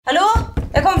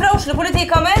Oslo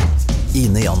politikammer.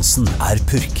 Ine Jansen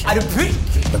purk. Du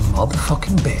purk? The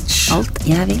motherfucking bitch. Alt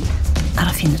jeg vil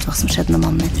å finne ut hva som skjedde med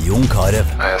mannen min. Jon Carew.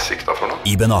 Jeg sikta for noe?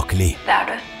 Iben Akeli. Det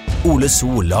du. Ole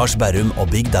So, Lars Berrum og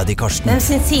Big Daddy Karsten. Hvem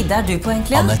sin side du på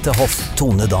egentlig? Annette Hoff,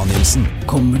 Tone Danielsen.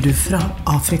 Kommer du fra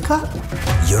Afrika?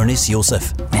 Jørnis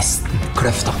Josef. Nesten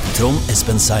kløfta. Trond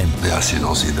Espen Seim. Det er synd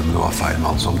å si det, men det var feil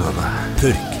mann som døde.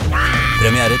 Purk.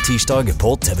 Premiere tirsdag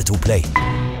på TV2 Play.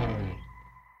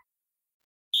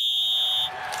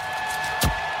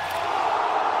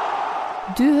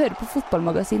 Du hører på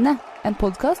Fotballmagasinet, en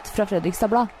podcast fra Fredrikstad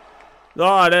Blad.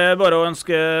 Da det bare å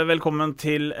ønske velkommen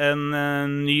til en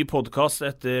ny podcast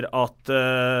etter at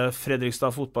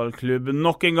Fredrikstad fotballklubb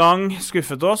nok en gang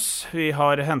skuffet oss. Vi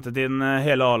har hentet inn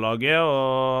hele A-laget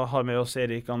og har med oss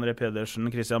Erik André Pedersen,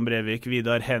 Christian Brevik,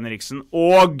 Vidar Henriksen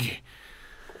og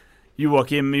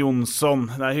Joacim Jonsson.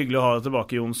 Det hyggelig å ha deg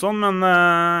tilbake, Jonsson, men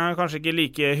kanskje ikke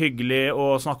like hyggelig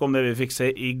å snakke om det vi fikk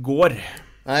se I går.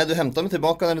 Nej, du hämtar mig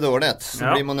tillbaka när det är dåligt.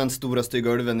 Så blir man den stora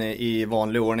stygulven i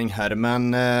vanlig ordning här.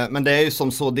 Men det är ju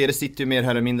som så, det sitter ju mer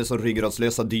här eller mindre som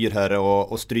ryggraslösa dyr här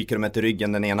och stryker dem efter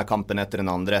ryggen den ena kampen efter den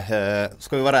andra.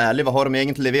 Ska vi vara ärliga, vad har de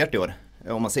egentligen levererat I år?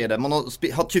 Om man ser det. Man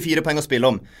har haft 24 poäng att spela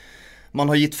om. Man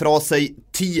har gitt fra sig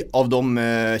 10 av de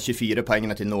 24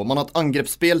 poängerna till nå. Man har ett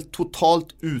angreppsspel totalt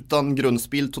utan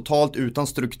grundspel, totalt utan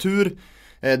struktur.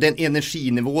 Det en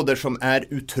energinivå där som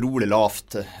utrolig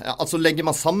lavt. Alltså lägger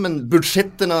man samman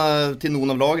budgetterna till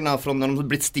någon av lagarna från när de har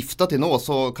blivit stiftat till nå,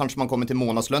 så kanske man kommer till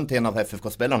månadslön till en av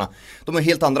FFK-spelarna. De har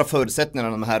helt andra förutsättningar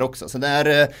än de här också. Så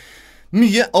det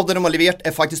mye av det de har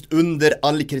levert faktiskt under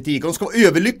all kritik. De ska vara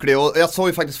överlyckliga, och jag sa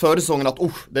ju faktiskt förra säsongen att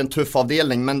det är en tuff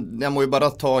avdelning, men jag må ju bara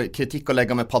ta kritik och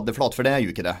lägga mig paddeflat, för det är ju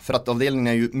inte det. För att avdelningen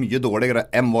är ju mycket dåligare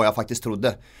än vad jag faktiskt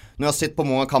trodde. Nu har jag sett på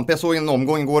många kamper. Jag såg en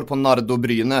omgång igår på Nardo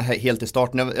Bryne helt I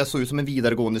starten. Jag såg ut som en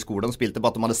videregående skola. De spilte bara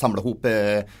att de hade samlat ihop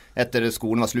efter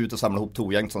skolan var slut och samlat ihop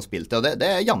 2 gäng som spilte. Och det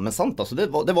är jammen sant alltså. Det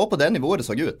var på den nivån det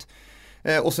såg ut.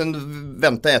 Och sen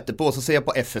väntade jag etterpå och så ser jag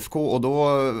på FFK och då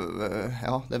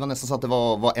det var nästan så att det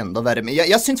var ända värre. Men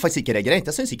jag syns faktiskt inte det är grejt.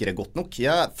 Jag syns inte det är gott nog.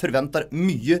 Jag förväntar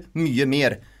mycket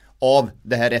mer av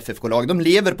det här FFK-laget. De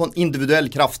lever på en individuell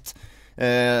kraft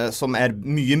som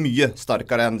mycket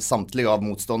starkare än samtliga av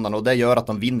motståndarna, och det gör att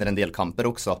de vinner en del kamper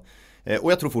också.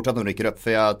 Och jag tror fortsatt att de rycker upp,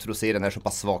 för jag tror serien är så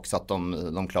pass svag så att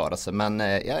de klarar sig. Men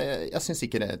jag syns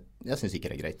inte det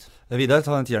är grejt. Vidar,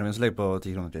 ta en tierne min så legg på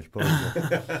 10 kroner til.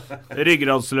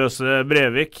 Ryggradsløse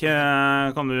Brevik,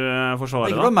 kan du forsvare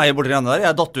det? Det? Ikke for meg borti igjen der.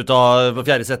 Jeg datt ut av på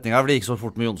 4. setning her, for det gikk så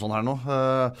fort med Jonsson her nå.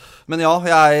 Men ja,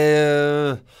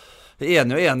 jeg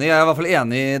enig, jeg I hvert fall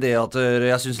enig I det at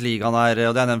jeg synes ligaen og det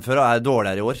jeg nevnte før,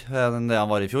 dårligere I år enn det han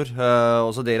var I fjor.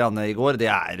 Og så det han I går, det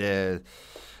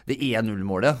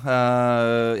 1-0-målet.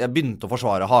 Jeg begynte å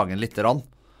forsvare Hagen litt,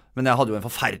 men jeg hadde jo en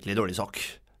forferdelig dårlig sak.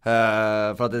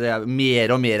 For at det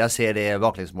mer og mer jeg ser det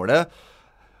baklengsmålet,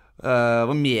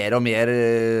 og mer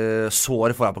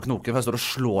sår får jeg på knoken, for jeg står og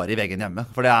slår I veggen hjemme.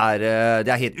 For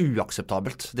det helt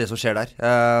uakseptabelt, det som skjer der.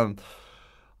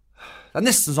 Det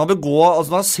nesten som han bør gå,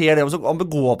 altså når han ser det, han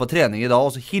bør gå på trening I dag,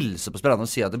 og så hilse på spillerne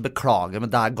og si at beklager,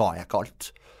 men der ga jeg ikke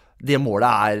alt. Det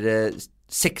målet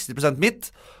 60%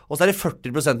 mitt, og så det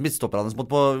 40% midtstopperne som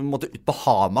måtte ut på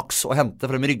Hamax og hente,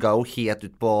 for de rygget jo helt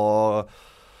ut på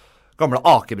gamle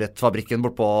Akebrettfabrikken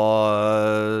bort på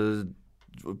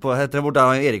heter det, hvor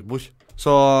der Erik bor.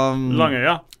 Så,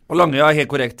 Langøya. Og Langøya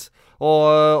helt korrekt.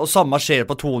 Og samme skjer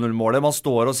på 2-0-målet. Man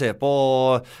står og ser på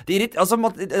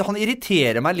han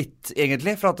irriterer meg litt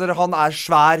egentlig, for at han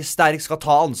svær, sterk, skal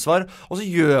ta ansvar, og så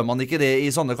gjør man ikke det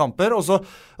I sånne kamper, og så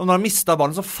når han mister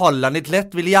ballen så faller han litt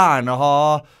lett, vil gjerne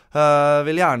ha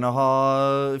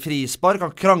frispark,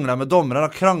 han krangler med dommeren,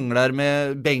 han krangler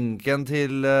med benken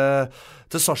til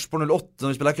Sarpsborg 08 når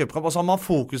vi spiller cupkamp, og så har man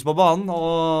fokus på banen.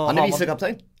 Og han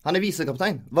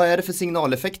visekaptein. Vad det för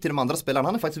signaleffekt till de andra spelarna?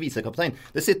 Han faktiskt visekaptein.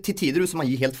 Det ser till tider ut som han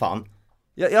ger helt fan.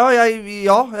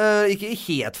 Ikke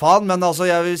helt fan, men altså,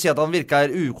 jeg vil si at han virker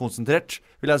ukonsentrert,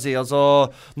 vil jeg si,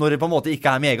 altså, når det på en måte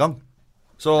ikke medgang.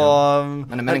 Så,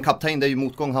 Men en kaptein, det ju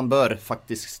motgång han bör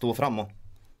faktiskt stå fram och.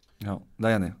 Ja, det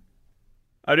jeg enig I.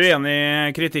 Du enig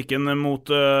I kritikken mot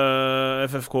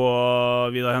FFK,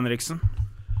 Vidar Henriksen?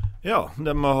 Ja,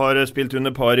 de har spilt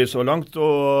under par I så langt,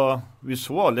 og vi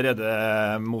så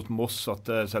allerede mot Moss at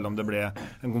selv om det ble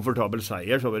en komfortabel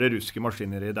seier, så var det ruske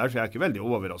maskineri der, så jeg ikke veldig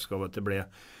overrasket av at det ble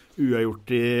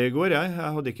uavgjort I går. Jeg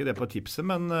hadde ikke det på tipset,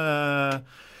 men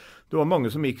det var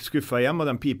mange som gikk skuffet hjem, og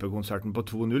den pipekonserten på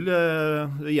 2-0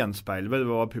 gjenspeiler vel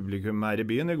hva publikum her I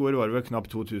byen. I går var det vel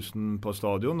knapt 2000 på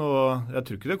stadion, og jeg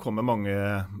tror ikke det kommer mange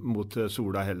mot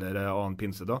Sola heller annen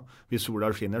pinse da. Hvis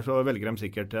Sola skinner, så velger de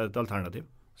sikkert et alternativ.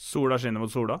 Sola skinner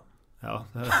mot Sola? Ja,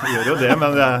 det gjør jo det,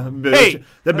 men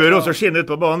det bør også skinne ut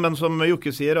på banen, men som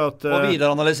Jokke sier at... Og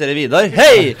Vidar analyserer Vidar.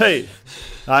 Hei!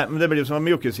 Nei, men det blir som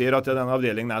Jokke sier at denne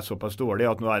avdelingen såpass dårlig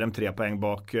at nå de 3 poeng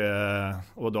bak,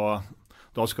 og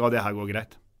da skal det her gå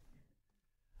greit.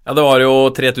 Ja, det var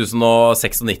jo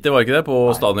 3096, var ikke det, på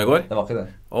stadion i går? Det var ikke det.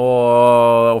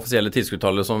 Og offisielle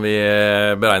tilskuddstallet som vi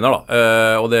beregner da,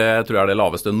 og det tror jeg det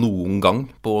laveste noen gang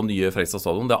på nye Fredrikstad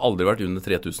stadion. Det har aldri vært under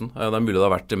 3000. Det mulig det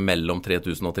har vært mellom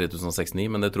 3000 og 3069,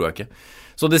 men det tror jeg ikke.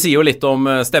 Så det sier jo litt om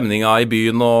stemninga i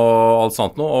byen og alt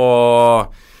sånt nå,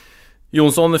 og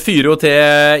Jonsson fyrer jo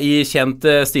til i kjent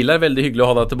stil her. Veldig hyggelig å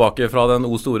ha deg tilbake fra den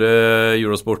store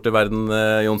Eurosport-verden,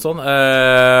 Jonsson.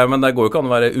 Men det går jo ikke an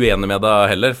å være uenig med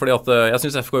deg heller, fordi at jeg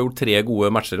synes FFK har gjort 3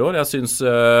 gode matcher i år. Jeg synes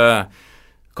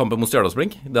kampen mot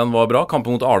Stjørdalsblink, den var bra.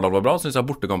 Kampen mot Arendal var bra. Jeg synes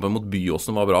bortekampen mot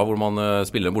Byåsen var bra, hvor man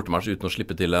spiller en bortematch uten å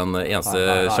slippe til en eneste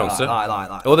sjanse.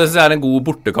 Nei. Og det synes jeg en god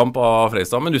bortekamp av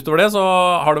Fredrikstad. Men utover det så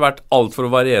har det vært alt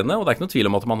for varierende, og det ikke noe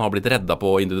tvil om at man har blitt redda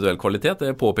på individuell kvalitet.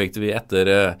 Det påpekte vi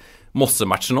etter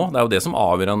Mosse-matchen nå. Det jo det som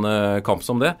avgjør en kamp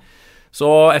som det. Så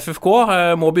FFK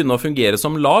må begynne å fungere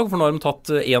som lag, for nå har de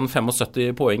tatt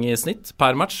 1,75 poeng i snitt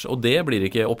per match, og det blir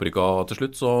ikke opprykka til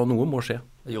slutt, så noe må skje.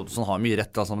 Jonsson har mye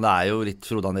rett, altså, men det jo litt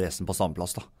Frode Andresen på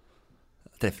standplass da.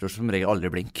 Treffer jo som regel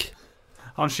aldri blink.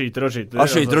 Han skyter og skyter.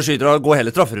 Han skyter og går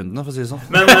hele strafferundene, for å si det sånn.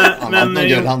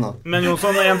 Men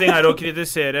Jonsson, en ting å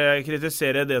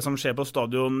kritisere det som skjer på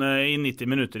stadion i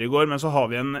 90 minutter i går, men så har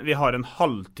vi har en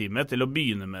halvtime til å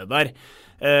begynne med der.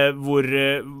 Hvor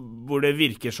det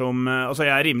virker som altså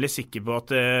jeg rimelig sikker på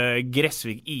at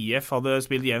Gressvik IF hadde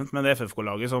spilt jevnt med det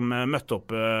FFK-laget som møtte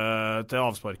opp til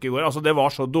avspark i går. Altså det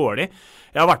var så dårlig.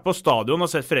 Jeg har vært på stadion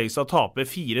og sett Fredrikstad tape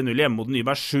 4-0 hjemme mot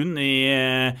Nybergsund i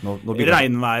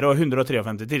regnvær og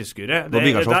 153 tilskuere.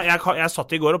 Jeg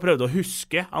satt i går og prøvde å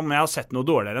huske om jeg har sett noe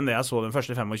dårligere enn det jeg så den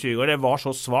første 25 år. Det var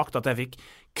så svagt at jeg fikk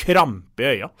krampe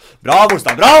i øya. Bra,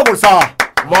 Bolstad!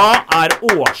 Hva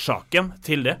årsaken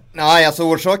til det? Nej, alltså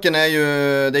orsaken det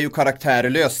är ju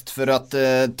karakterlöst för att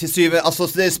till syvende, alltså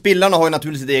spelarna har ju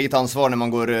naturligtvis ett eget ansvar när man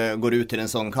går ut till en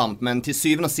sån kamp, men till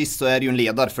syvende och sist så är det ju en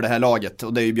ledare för det här laget,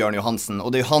 och det är ju Björn Johansson,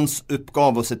 och det är ju hans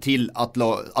uppgave att se till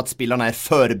att spelarna är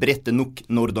förberedda nog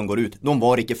när de går ut. De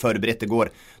var inte förberedda igår.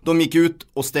 De gick ut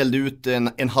och ställde ut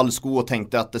en halvsko och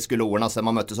tänkte att det skulle ordna sig.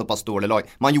 Man mötte så pass dålig lag.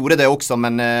 Man gjorde det också,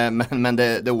 men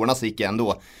det ordnade sig inte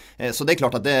ändå. Så det är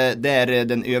klart att det är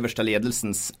den översta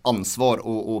ledelsens ansvar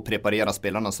att preparera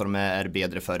spelarna så de är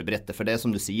bättre förberedda. För det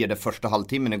som du säger, det första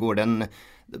halvtimmen igår,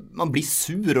 man blir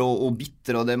sur och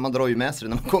bitter, och man drar ju med sig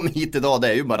det när man kommer hit idag. Det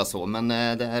är ju bara så, men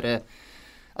det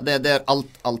är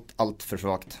allt för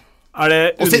svagt.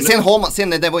 Och sen har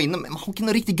man, det var inne, man har inte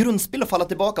någon riktig grundspel att falla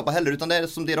tillbaka på heller, utan det är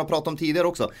som det har pratat om tidigare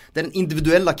också. Det är den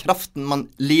individuella kraften man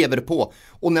lever på.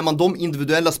 Och när de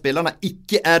individuella spelarna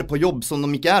inte är på jobb som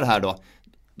de inte är här då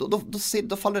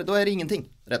är det ingenting,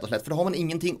 rett og slett. For da har man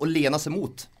ingenting å lene seg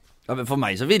mot. Ja, men for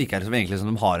meg så virker det som egentlig som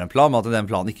de har en plan, men at den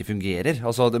planen ikke fungerer.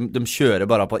 Altså, de kjører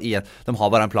bare på en, de har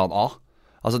bare en plan A.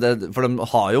 Altså, for de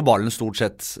har jo ballen stort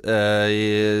sett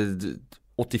i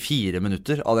 84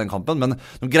 minutter av den kampen, men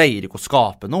de greier ikke å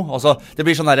skape noe. Altså, det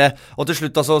blir sånn der, og til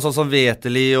slutt altså, sånn som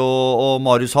Veteli og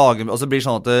Marius Hagen, altså det blir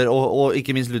sånn at, og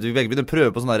ikke minst Ludvig Vegby, de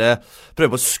prøver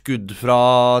på skudd fra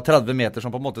 30 meter som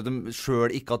på en måte de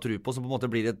selv ikke har tro på, som på en måte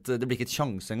det blir ikke et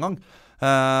sjanse engang.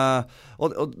 Og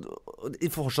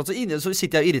fortsatt så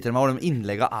sitter jeg og irriterer meg over de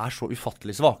innleggene så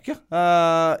ufattelig svake.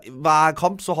 Hver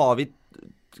kamp så har vi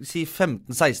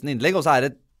 15-16 innlegg, og så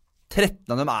det 13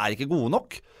 av dem ikke gode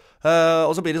nok.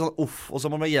 Og så blir det sånn og så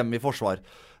må vi hjem i forsvar.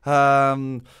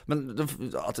 Men det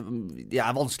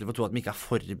vanskelig for å tro at de ikke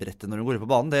forberedte når de går ut på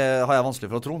banen. Det har jeg vanskelig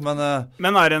for å tro. Men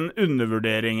det en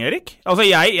undervurdering, Erik? Altså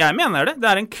jeg mener det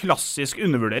en klassisk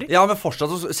undervurdering. Ja, men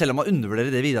fortsatt, selv om man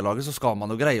undervurderer det Vidar-laget, så skal man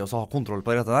jo greie å ha kontroll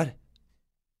på dette der.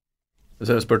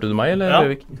 Så spurte du meg, eller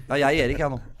Erik? Ja, jeg Erik,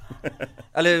 jeg nå.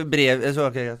 Eller brev, så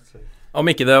ok, greit. Om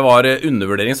ikke det var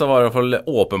undervurdering, så var det i hvert fall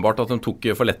åpenbart at de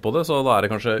tok for lett på det, så da det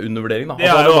kanskje undervurdering da.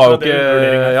 Altså, det var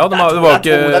jo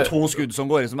ikke... Det 2 skudd som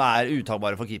går inn som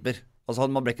uttagbare for keeper. Altså,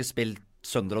 man ble ikke spilt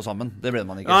sønder og sammen. Det ble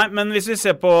man ikke. Nei, men hvis vi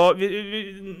ser på... når vi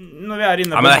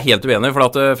inne på... Nei, men jeg helt uenig, for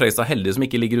at Fredrikstad er heldig som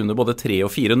ikke ligger under både 3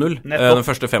 og 4-0 den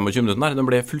første 25 minuttene her. De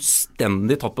ble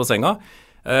fullstendig tatt på senga.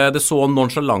 Det så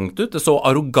nonchalant ut, det så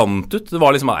arrogant ut. Det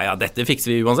var liksom, ja, dette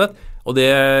fikser vi uansett. Og det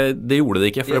gjorde det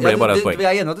ikke, for det ble bare et poeng.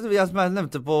 Jeg enig at som jeg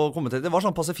nevnte på kommentariet, det var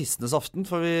sånn pasifistenes aften,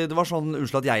 for det var sånn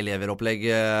unnskyld at jeg lever opplegg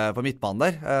på midtbanen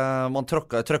der. Man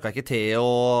trøkka ikke til,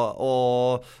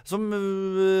 og som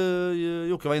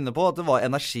Jokke var inne på, at det var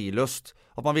energiløst.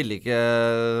 At man ville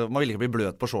ikke bli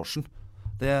bløt på shortsen.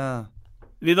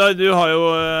 Vidar, du har jo,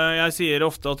 jeg sier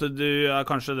ofte at du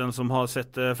kanskje den som har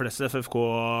sett flest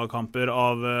FFK-kamper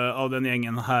av den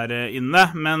gjengen her inne,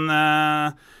 men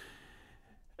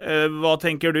hva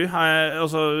tenker du?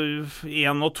 Altså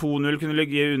 1 og 2-0 kunne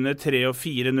ligge under 3 og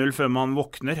 4-0 før man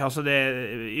våkner. Altså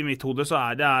i mitt hode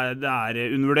så det er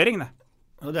undervurdering det.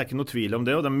 Ja, det er ikke noe tvil om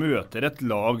det, og de møter et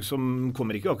lag som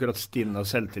kommer ikke akkurat stinn av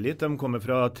selvtillit. De kommer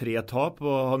fra 3 tap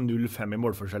og har 0-5 i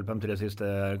målforskjell på de 3 siste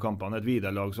kampene. Et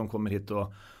Vidar-lag som kommer hit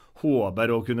og håper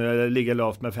å kunne ligge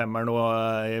lavt med 5-eren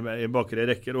i bakre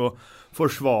rekker og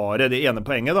forsvare det ene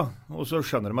poenget da. Og så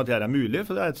skjønner de at det er mulig,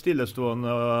 for det er et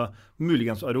stillestående og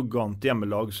muligens arrogant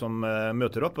hjemmelag som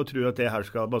møter opp og tror at det her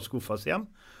skal bare skuffes hjem.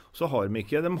 Så har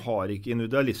de har ikke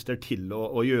individualister til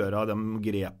å gjøre de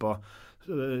grepa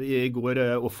i går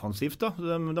offensivt da.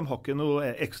 De har ikke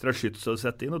noe ekstra skyts å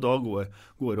sette inn, og da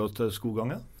går det til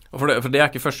skoggangen. For det er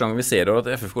ikke første gang vi ser at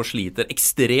FFK sliter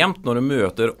ekstremt når de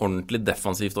møter ordentlig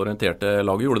defensivt orienterte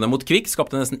lag. Gjorde det mot Kvik,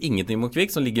 skapte nesten ingenting mot Kvik,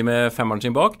 som ligger med 5-eren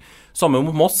sin bak. Samme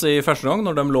mot Moss i første gang,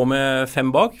 når de lå med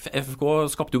 5 bak. FFK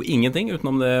skapte jo ingenting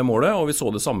utenom det målet, og vi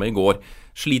så det samme i går.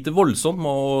 Sliter voldsomt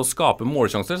med å skape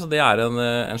målsjanser, så det er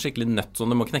en skikkelig nøtt som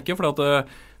de må knekke, for at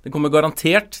det kommer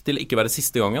garantert til ikke være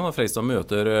siste gangen at Freistad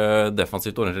møter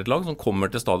defensivt orientert lag som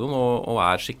kommer til stadion og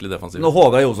er skikkelig defensivt. Nå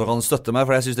håper jeg Jonsson kan støtte meg,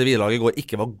 for jeg synes det Vidar-laget i går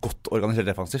ikke var godt organisert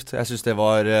defensivt. Jeg synes det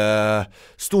var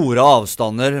store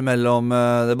avstander mellom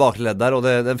det bakre ledd der og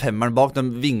den 5-eren bak, de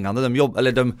vingene,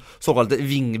 de såkalte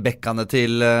vingbekkene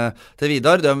til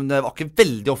Vidar. Det var ikke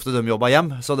veldig ofte de jobbet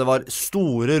hjem, så det var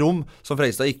store rom som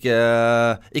Freistad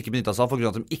ikke benyttet seg av for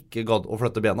grunn av at de ikke gadd å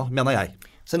flytte bena, mener jeg.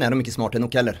 Sen är de inte smarta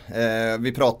nog heller.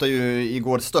 Vi pratade ju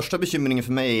igår, största bekymringen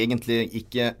för mig är egentligen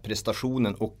inte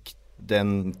prestationen och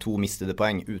den 2 mistade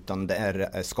poäng, utan det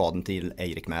är skaden till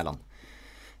Eirik Mæland.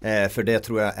 För det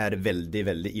tror jag är väldigt,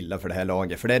 väldigt illa för det här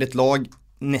laget. För det är ett lag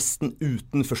nästan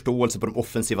utan förståelse på de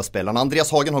offensiva spelarna.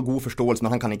 Andreas Hagen har god förståelse,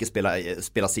 men han kan inte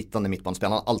spela sittande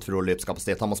mittbanespelare. Han har allt för dålig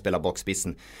löpskapacitet. Han måste spela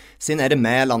bakspissen. Sen är det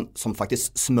Mæland som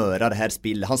faktiskt smörar det här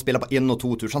spelet. Han spelar på 1 och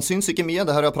 2 turs. Han syns inte mycket,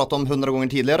 det här har jag pratat om 100 gånger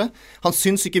tidigare. Han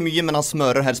syns inte mycket, men han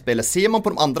smörar det här spelet. Ser man på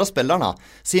de andra spelarna,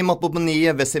 ser man på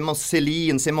Neve, ser man på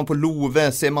Selin, ser man på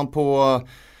Love, ser man på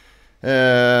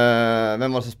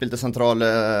vem var det som spilte central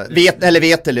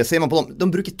Veteli, ser man på dem,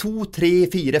 de bruker 2, 3,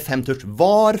 4, 5 touch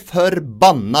var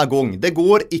förbanna gång, det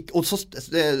går ikke, og så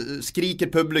skriker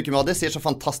publikum, ja det ser så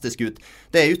fantastisk ut,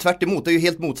 det er jo tvert imot, det er jo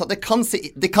helt motsatt,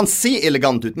 det kan se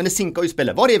elegant ut, men det sinker jo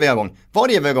spillet,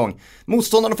 varje gång,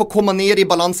 motståndarna får komma ner i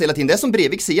balans hela tiden, det er som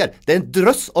Brevik sier, det er en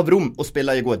drøss av rom å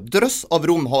spille i går, drøss av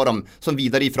rom har de som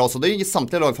videre ifra oss, og det er jo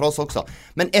samtlige lag fra oss også,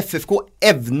 men FFK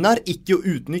evner ikke å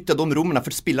utnytte de rommene, for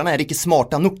spillarna er ikke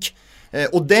smarta nok.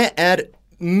 Og det er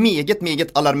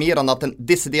meget alarmerande att den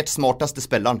decidert smartaste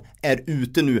spelaren är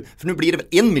ute nu. För nu blir det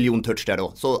väl 1 miljon touch där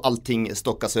då. Så allting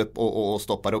stockas upp och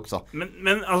stoppar också.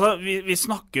 Men alltså, vi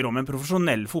snakker om en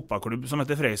professionell fotballklubb som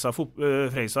heter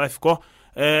Freisa FK.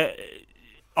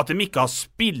 At de ikke har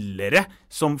spillere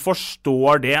som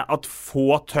forstår det at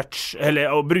få touch,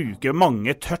 eller å bruke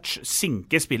mange touch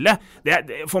sinke spillet.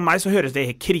 For meg så høres det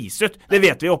helt krise ut. Det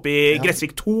vet vi oppe i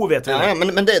Gressvik 2, vet vi. Ja,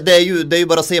 men det är ju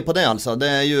bara att se på det alltså. Det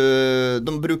är ju,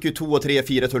 de brukar ju 2, 3,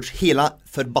 4 touch hela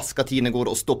förbaska tiden går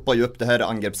och stoppar ju upp det här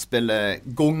angreppsspelet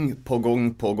gång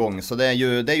på gång. Så det är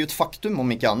ju ett faktum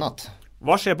om ikke annat.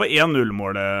 Hva skjer på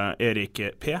 1-0-målet, Erik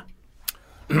P?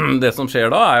 Det som skjer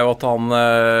da er jo at han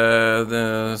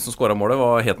som skåret målet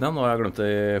var het igjen, og jeg glemte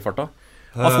i farta.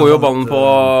 Han får jo ballen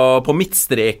på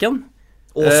midtstreken.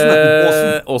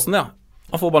 Åsen, ja.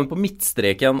 Han får ballen på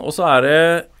midtstreken, og så er det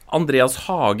Andreas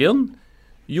Hagen,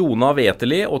 Jona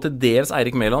Veteli og til dels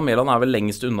Eirik Mæland. Mæland er vel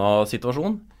lengst unna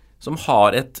situasjonen, som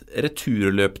har et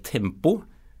returløptempo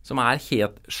som er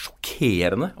helt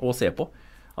sjokkerende å se på.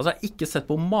 Altså jeg har ikke sett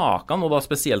på maken, og da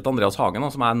spesielt Andreas Hagen,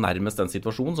 som er nærmest den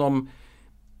situasjonen som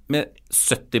med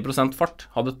 70% fart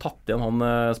hadde tatt igjen han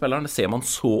spilleren. Det ser man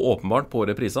så åpenbart på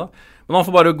reprisa. Men han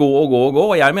får bare gå,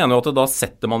 og jeg mener jo at da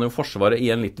setter man jo forsvaret i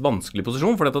en litt vanskelig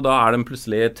posisjon, for da er den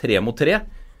plutselig 3 mot 3.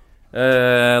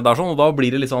 Og da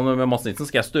blir det litt sånn med Mads Nilsen,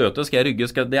 skal jeg støte, skal jeg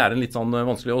rygge, det er en litt sånn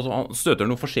vanskelig, og så han støter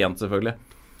noe for sent selvfølgelig.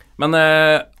 Men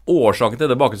årsaken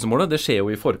til det bakgrunnsmålet, det skjer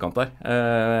jo i forkant der.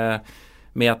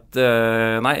 Med at,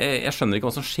 nei, jeg skjønner ikke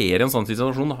hva som skjer i en sånn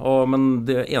situasjon, men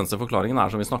det eneste forklaringen er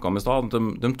som vi snakket om i sted, at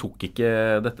de tok ikke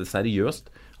dette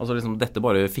seriøst. Altså liksom, dette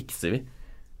bare fikser vi,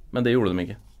 men det gjorde de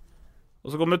ikke.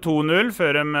 Og så kommer 2-0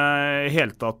 før de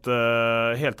helt tatt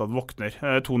våkner.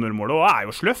 2-0-målet, og er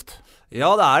jo sløft.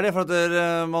 Ja, det er det, for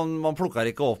at man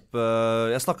plukker ikke opp.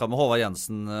 Jeg snakket med Håvard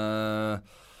Jensen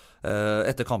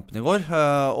etter kampen i går,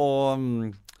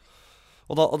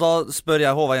 og da spør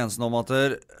jeg Håvard Jensen om at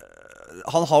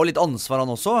han har jo litt ansvar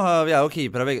han også. Vi jo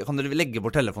keepere, kan dere legge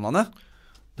bort telefonene?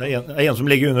 Det en som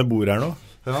ligger under bordet her nå.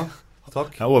 Ja,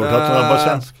 takk. Jeg har overtatt, så det bare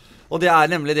svensk. Og det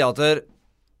nemlig det at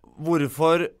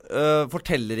hvorfor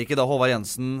forteller ikke da Håvard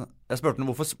Jensen, jeg spurte ham,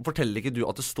 hvorfor forteller ikke du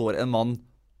at det står en mann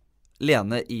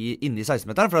Lene inne i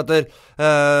 16-meteren, for at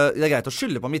det greit å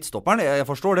skylde på midtstopperen, jeg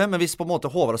forstår det, men hvis på en måte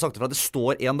Håvard har sagt det for at det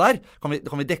står en der, kan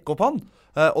vi dekke opp han,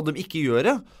 og de ikke gjør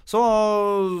det, så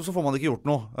får man ikke gjort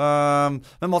noe.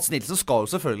 Men Mats Nilsen skal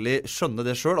jo selvfølgelig skjønne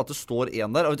det selv, at det står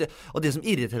en der, og det som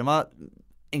irriterer meg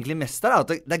egentlig mest der at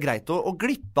det greit å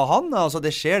glippe han, altså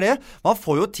det skjer det. Man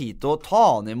får jo tid til å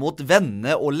ta han imot,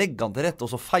 vende og legge han til rette,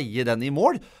 og så feie den i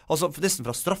mål. Altså nesten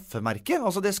fra straffemerket.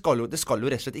 Altså det skal jo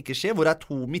rett og slett ikke skje. Hvor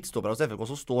 2 midtstoppere hos FFK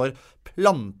som står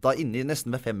planta inne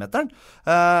nesten ved 5-meteren.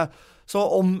 Så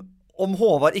om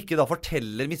Håvard ikke da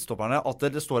forteller midtstopperne at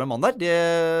det står en mann der,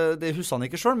 det husker han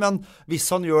ikke selv, men hvis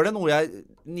han gjør det, noe jeg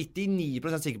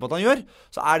 99% sikker på at han gjør,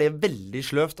 så det veldig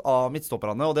sløvt av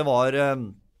midtstopperne, og det var...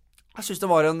 Jeg synes det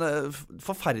var en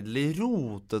forferdelig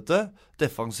rotete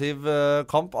defensiv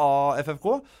kamp av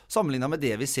FFK, sammenlignet med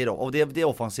det vi ser. Og det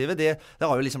offensive, det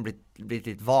har jo liksom blitt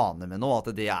litt vane med nå,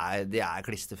 at det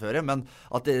klisterføre. Men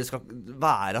at det skal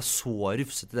være så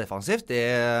rufsete defensivt,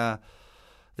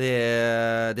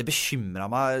 det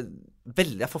bekymrer meg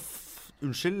veldig.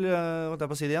 Unnskyld,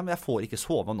 jeg får ikke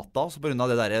sove om natta så på grunn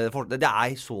av det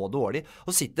så dårlig.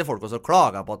 Og sitter folk også og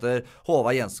klager på at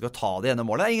Håvard Jensen skal ta det ene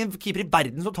målet. Det ingen keeper i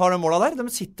verden som tar det målet der. De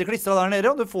sitter klistret der nede,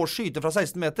 og du får skyte fra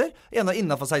 16 meter. Ene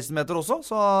innenfor 16 meter også,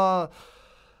 så...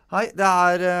 Nei, det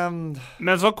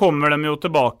Men så kommer de jo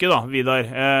tilbake da, Vidar.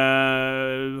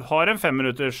 Har en 5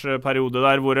 minutters periode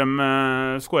der hvor de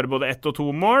skårer både 1 og 2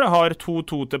 mål, har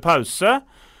 2-2 til pause,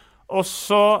 og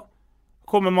så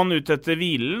kommer man ut etter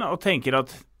hvilen og tenker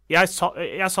at jeg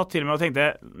satt til og med og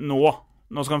tenkte nå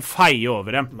skal han feie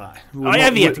over dem. Nei,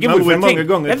 jeg vet ikke hvorfor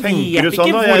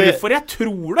jeg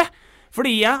tror det.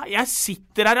 Fordi jeg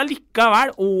sitter her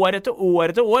allikevel år etter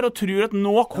år og tror at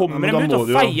nå kommer de ut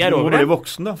og feier over dem. Du må bli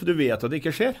voksen da, for du vet at det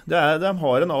ikke skjer. De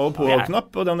har en av- og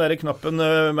på-knapp, og den der knappen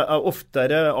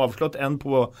oftere avslått enn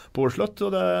påslått,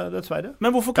 og det dessverre.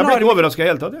 Men hvorfor jeg blir ikke overrasket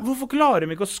i hele tatt. Ja. Hvorfor klarer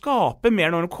de ikke å skape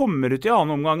mer når de kommer ut i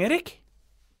annen omgang, Erik?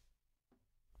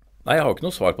 Nei, jeg har ikke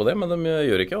noe svar på det, men de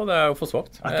gjør ikke, og det jo for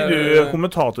svagt. Ikke du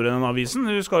kommentator i den avisen?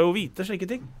 Du skal jo vite slike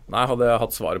ting. Nei, hadde jeg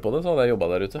hatt svaret på det, så hadde jeg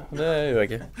jobbet der ute. Det gjør jeg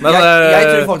ikke. Men, jeg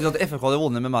tror faktisk at FFK hadde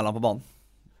vunnet med Mæland på banen.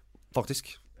 Faktisk.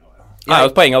 Det jo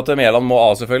et poeng at Mæland må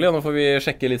av selvfølgelig. Nå får vi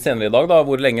sjekke litt senere i dag da,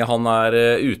 hvor lenge han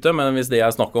ute. Men hvis det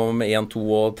snakk om 1, 2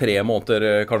 og 3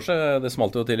 måneder kanskje, det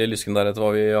smalt jo til i lysken der etter hva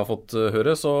vi har fått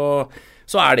høre, så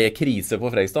det krise på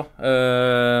Fredrikstad.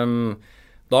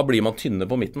 Da blir man tynne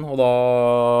på midten, og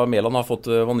da Mæland har fått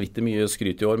vanvittig mye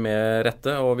skryt i år med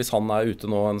rette, og hvis han ute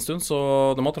nå en stund,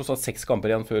 så de har tross alt 6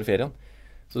 kamper igjen før ferien.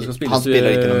 Så det skal han spiller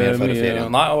ikke noe mer før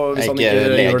ferien. Nei, og hvis han ikke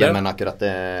lege, gjør det... Men akkurat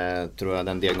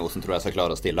den diagnosen tror jeg skal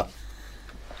klare å stille.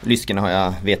 Lyskene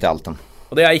vet jeg alt om.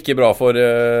 Og det ikke bra for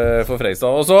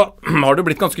Fredrikstad. Og så har det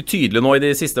blitt ganske tydelig nå i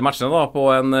de siste matchene da, på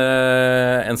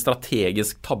en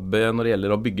strategisk tabbe når det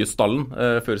gjelder å bygge stallen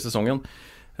før sesongen.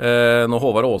 Når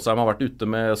Håvard Åsheim har vært ute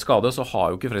med skade, så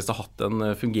har jo ikke Fredrikstad hatt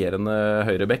en fungerende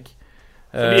høyrebekk.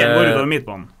 Som igjen går utover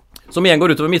midtbanen. Som igjen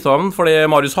går utover midtbanen, fordi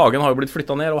Marius Hagen har jo blitt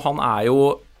flyttet ned, og han jo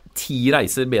 10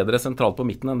 reiser bedre sentralt på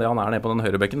midten enn det han nede på den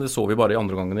høyrebekken. Det så vi bare i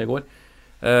andre gangen i går.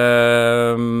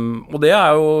 Og det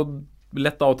jo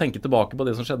lett da å tenke tilbake på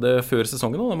det som skjedde før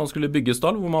sesongen, da man skulle bygge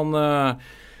stall, hvor man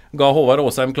ga Håvard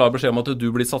Åsheim klar beskjed om at du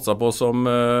blir satset på som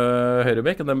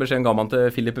høyrebekk. Den beskjeden ga man til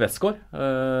Filip Westgård,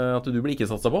 at du blir ikke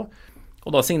satset på.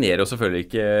 Og da signerer jo selvfølgelig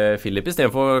ikke Filip, i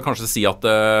stedet for kanskje si at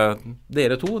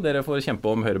dere får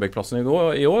kjempe om høyrebekkplassen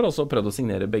i år, og så prøvde å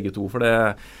signere begge to, for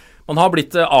man har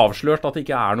blitt avslørt at det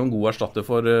ikke noen god erstatter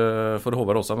for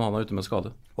Håvard Åsheim når han ute med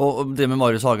skade. Og det med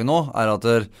Marius Hagen nå at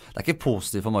det ikke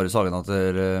positivt for Marius Hagen at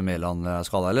Mæland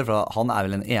skadet heller, for han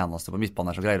vel den eneste på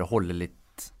midtbanen som greier å holde litt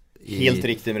helt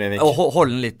riktig, Brevik.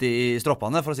 Holde den litt i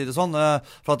stroppene, for å si det sånn.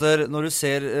 For at når du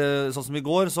ser sånn som i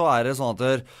går, så det sånn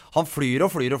at han flyr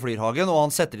Hagen, og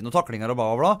han setter inn noen taklinger og bla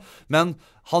bla bla, men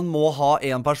han må ha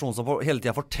en person som hele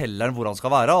tiden forteller hvor han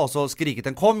skal være, og så skriker til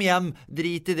han, kom hjem,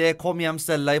 drit i det, kom hjem,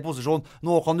 stell deg i posisjon,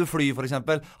 nå kan du fly for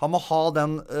eksempel. Han må ha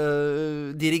den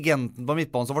dirigenten på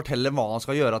midtbanen som forteller hva han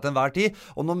skal gjøre til enhver tid,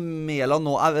 og når Mæland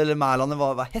nå, eller Mæland,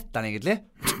 hva heter han egentlig?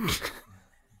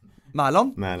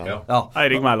 Mæland? Ja.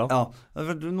 Eirik Mæland. Ja.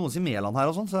 Noen sier Mæland her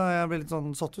og sånn, så jeg blir litt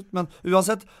sånn satt ut. Men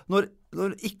uansett, når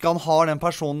ikke han har den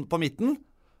personen på midten,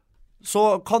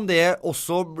 så kan det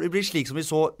også bli slik som vi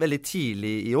så veldig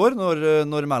tidlig i år,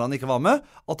 når Mæland ikke var med,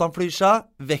 at han flyr seg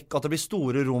vekk, at det blir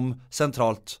store rom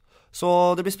sentralt. Så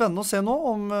det blir spennende å se nå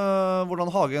om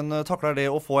hvordan Hagen takler det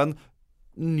å få en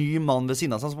ny mann ved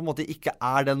siden av seg, som på en måte ikke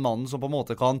den mannen som på en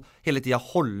måte kan hele tiden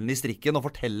holde den i strikken og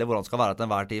fortelle hvor han skal være til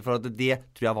enhver tid, for det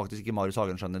tror jeg faktisk ikke Marius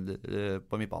Hagen skjønner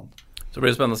på midtbanen. Så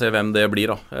blir det spennende å se hvem det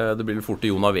blir da. Det blir fort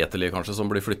Jona Veteli kanskje som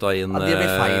blir flyttet inn det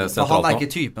blir feil, for han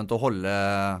ikke typen til å holde.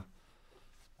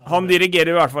 Han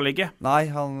dirigerer i hvert fall ikke. Nei,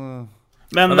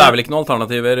 men det vel ikke noen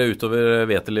alternativer utover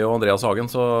Veteli og Andreas Hagen,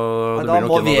 så det da blir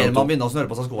nok må Wehrmann begynne å snøre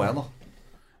på seg skoene igjen da.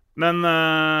 Men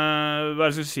hva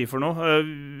skal jeg si for noe?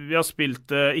 Vi har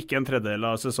spilt ikke en tredjedel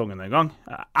av sesongen en gang.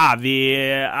 Er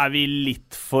vi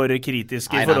litt for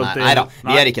kritiske i forhold til... Nei da,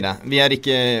 vi ikke det. Vi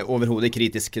ikke overhodet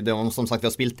kritiske. Som sagt, vi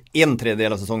har spilt en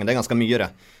tredjedel av sesongen. Det ganske mye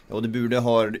det. Og det burde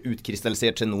ha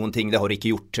utkrystallisert seg noen ting. Det har det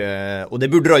ikke gjort. Og det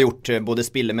burde det ha gjort. Både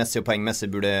spillemessig og poengmessig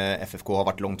burde FFK ha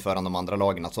vært langt foran de andre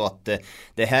lagene. Så at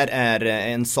det her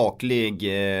en saklig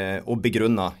og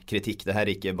begrunnet kritikk. Det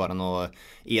her ikke bare noe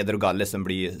eder og galle som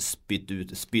blir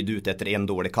spydd ut etter en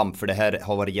dårlig kamp. For det her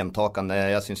har vært gjentakende.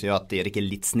 Jeg synes jo at Erik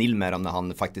litt snill med dem når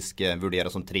han faktisk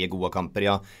vurderer som 3 gode kamper.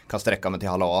 Jeg kan strekke meg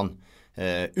til halvannen.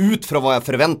 Ut fra hva jeg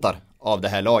forventer av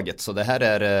det her laget. Så det her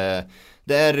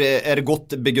det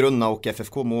godt begrunnet, og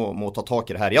FFK må ta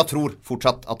tak i det her. Jeg tror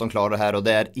fortsatt at de klarer det her, og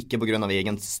det ikke på grunn av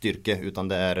egen styrke,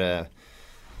 utan det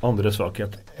andre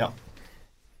svakhet. Ja.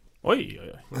 Oi.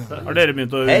 Har dere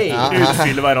begynt å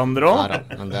utfylle hverandre også?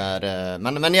 Ja,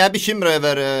 men jeg bekymret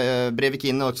over Brevik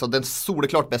inne også. Den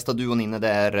soleklart bästa duon inne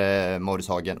det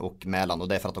Marius Hagen og Mälan, og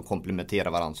det for at de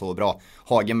komplementerer hverandre så bra.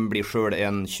 Hagen blir selv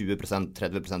en 20%,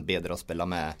 30% bedre å spille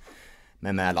med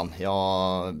Mälan.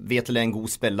 Jeg vet at det en god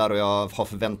spiller, og jeg har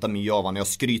forventet mye av han. Jeg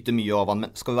skryter mye av han,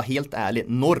 men skal vi være helt ærlig,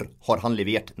 når har han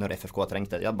levert når FFK har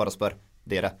trengt det? Jeg bare spør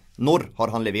dere. Når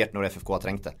har han levert når FFK har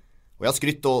trengt det? Og jeg har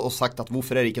skrytt og sagt at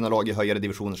hvorfor det ikke noe lag i høyere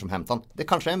divisjoner som henter han? Det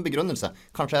kanskje en begrunnelse.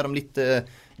 Kanskje de litt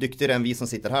dyktigere enn vi som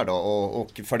sitter her da, og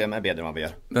følger med bedre enn hva vi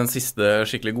gjør. Den siste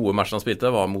skikkelig gode matchen han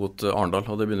spilte var mot Arendal,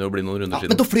 og det begynner å bli noen runder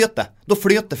siden. Men da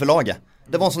fløt det for laget.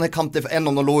 Det var en sånn her kamp där en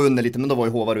av dem låg under lite, men då var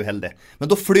ju Håvard uheldig. Men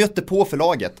då flöt det på för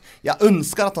laget. Jag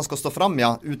önskar att han ska stå fram,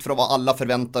 ut från vad alla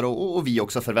förväntar och vi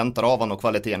också förväntar av honom och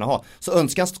kvaliteten ha. Så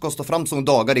önskar han ska stå fram som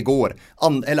dagar igår.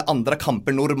 Eller andra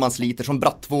kamper när man sliter, som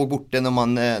Brattvåg borte när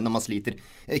man sliter.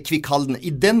 Kvickhalden. I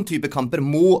den typen av kamper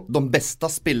må de bästa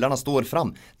spelarna stå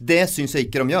fram. Det syns jag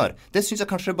inte de gör. Det syns jag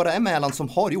kanske bara Mälan som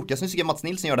har gjort. Jag syns inte Mats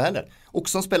Nilsson gör det heller.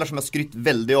 Också en spelare som jag skrytt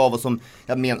väldigt av och som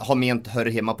jag har ment hör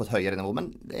hemma på ett högre nivå.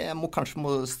 Men det må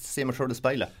se meg selv i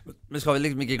speilet. Men skal vi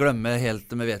liksom ikke glemme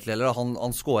helt med Vetli heller.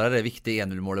 Han skårer det viktige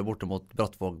 1-0-målet borte mot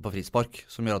Brattvåg på frispark,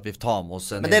 som gjør at vi tar med oss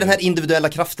en... Men det den her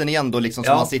individuelle kraften igjen da, liksom,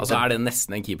 som han sitter... Altså det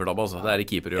nesten en keepertabbe, altså. Det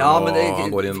keeper ja, men det,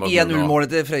 han går inn 1-0-målet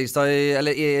til Fredrikstad,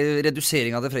 eller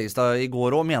reduseringen til Fredrikstad i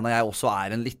går også, mener jeg også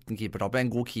en liten keepertabbe.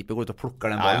 En god keeper går ut og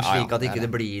plukker den ballen, slik at ikke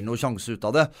det blir noe sjanse ut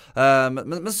av det.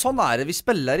 Men sånn det. Vi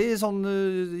spiller i sånn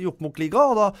Jokkmokk-liga,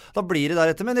 og da blir det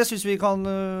deretter. Men jeg synes vi kan...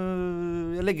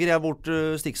 Jeg legger bort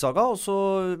stikksaga, og så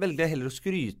velger jeg heller å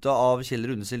skryte av Kjell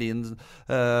Rune Selin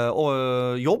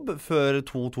jobb før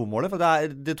 2-2-målet, for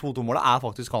det 2-2-målet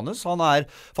faktisk hans. Han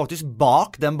faktisk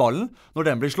bak den ballen når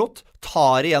den blir slått,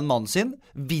 tar igjen mannen sin,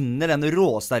 vinner den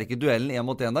råsterke duellen 1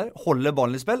 mot 1 der, holder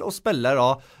ballen i spill, og spiller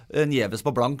da Nieves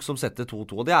på blank som setter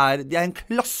 2-2. Og det en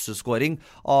klasseskåring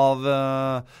av...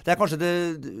 Det kanskje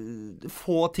det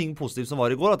få ting positivt som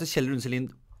var i går, at Kjell Rune Selin,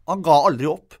 han ga aldri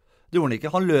opp. Det gjorde han ikke.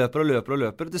 Han løper og løper og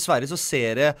løper. Dessverre så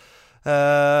ser jeg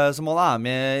som han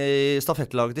med i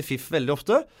stafettlaget til FIF veldig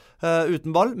ofte,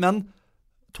 uten ball. Men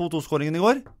 2-2-skåringen i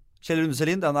går, Kjell Rune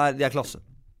Selin, de klasse.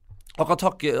 Han kan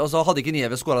takke, altså hadde ikke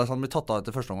Nieves skåret, så han ble tatt av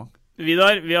etter første omgang.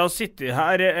 Vidar, vi har sittet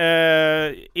her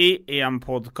i en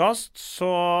podcast,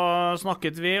 så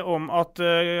snakket vi om at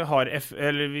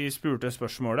vi spurte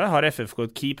spørsmålet, har FFK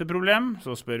et keeperproblem?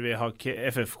 Så spør vi, har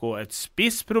FFK et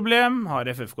spissproblem?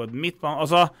 Har FFK et midtbane?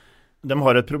 Altså... De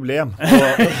har et problem,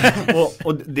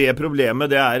 og det problemet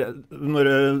det når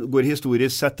det går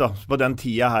historisk sett da, på den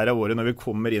tiden her av året når vi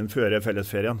kommer inn før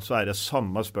fellesferien, så det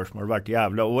samme spørsmål hvert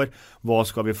jævla år, hva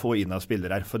skal vi få inn av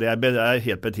spillere her? For det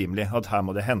helt betimelig at her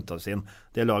må det hentes inn.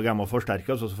 Det laget må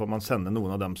forsterkes, og så får man sende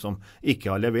noen av dem som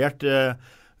ikke har levert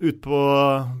ut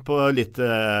på litt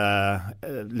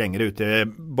lengre ut i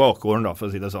bakgården da,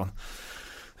 for å si det sånn.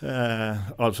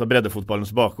 Altså breddefotballens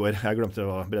bakgård. Jeg glemte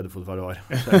hva breddefotball var,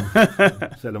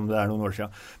 selv om det noen år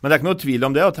siden. Men det ikke noe tvil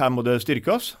om det, at her må det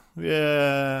styrkes.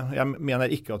 Jeg mener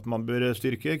ikke at man bør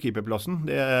styrke keeperplassen.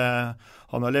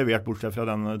 Han har levert bortsett fra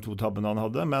den 2 tabbene han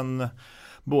hadde, men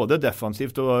både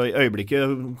defensivt og i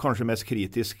øyeblikket kanskje mest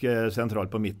kritisk sentralt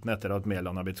på midten etter at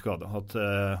Mälan har blitt skadet. At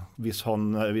hvis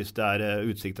det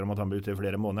utsikter om at han blir ute i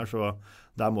flere måneder, så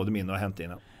der må de inn og hente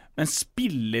inn. Men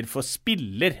spiller for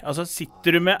spiller, altså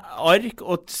sitter du med ark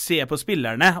og ser på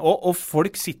spillerne, og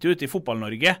folk sitter ute i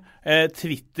fotball-Norge,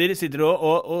 Twitter sitter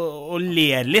og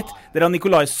ler litt, dere har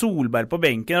Nikolai Solberg på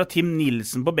benken, dere har Tim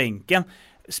Nilsen på benken,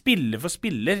 spiller for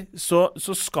spiller, så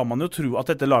skal man jo tro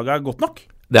at dette laget er godt nok.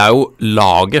 Det er jo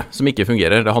laget som ikke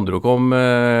fungerer. Det handler jo ikke om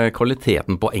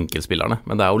kvaliteten på enkeltspillerne,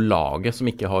 men det er jo laget som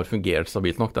ikke har fungert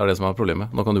stabilt nok. Det er det som er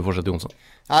problemet. Nå kan du fortsette, Jonsson.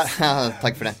 Ja,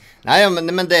 tack för det. Nej,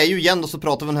 men det är ju igen då, så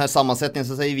pratar vi om den här sammansättningen,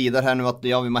 så säger vi vidare här nu att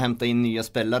vi må hämta in nya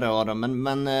spelare,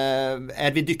 men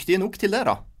är vi duktiga nog till det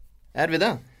då? Är vi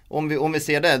det? Om vi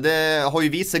ser det har ju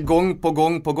visat gång på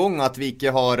gång att vi inte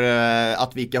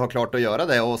har klart att göra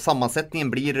det, och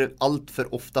sammansättningen blir allt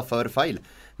för ofta för fel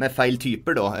med fel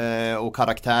typer då, och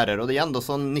karaktärer, och det igen då,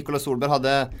 så Nikolai Solberg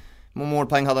hade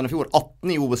målpoäng hade han I fjol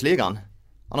 18 I OS-ligan.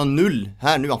 Han har 0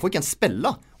 här nu, han får inte ens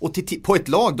spela. Och på ett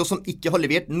lag då som inte har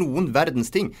levererat någon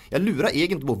världens ting. Jag lurar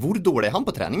egentligen på hur dålig är han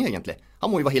på träning egentligen.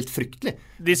 Han må ju vara helt fryktelig.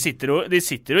 De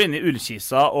sitter jo inne I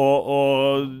ullkissa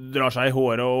og drar seg I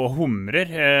håret og humrer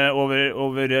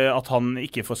over at han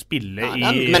ikke får spille I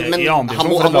andre. Han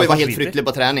må ju vara helt fryktelig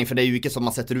på träning, för det är ju inte som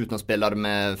man sätter ut någon spelare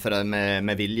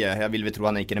med vilje. Jag vill väl tro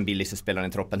han är inte den billigaste spelaren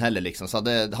I troppen heller liksom. Så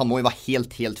han må ju vara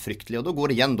helt fryktelig, och då går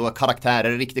det igen då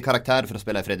riktig karaktär för att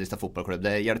spela I Fredrikstad fotbollsklubb.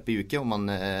 Det hjälper ju inte om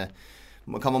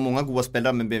man kan vara många goda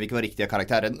spelare, men behöver inte vara riktiga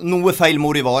karaktärer. Något fel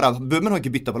må det vara. Böhmen har inte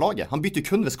bytt på laget. Han byter ju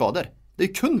kun vid skador. Det är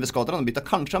ju kun vid skador han byter.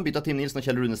 Kanske han byter Tim Nilsen och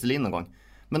Kjell Rune Stelin någon gång.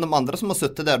 Men de andra som har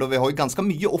suttit där då, vi har ju ganska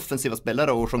mycket offensiva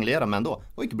spelare att jonglera med ändå.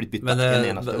 Har inte blivit bytt. Men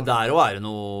där och är det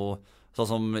nog så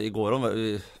som igår om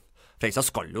Fredrikstad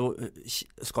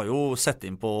skal jo sette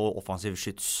inn på offensiv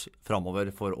skyts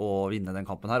framover for å vinne den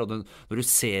kampen her, og når du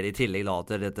ser I tillegg da at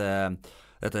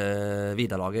dette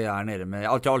Vidalaget nede med,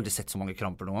 jeg har aldri sett så mange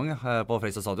kramper noen gang på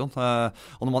Fredrikstad stadion,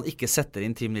 og når man ikke setter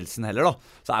inn Tim Nilsen heller da,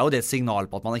 så jo det et signal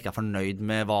på at man ikke fornøyd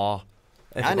med hva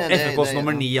FFKs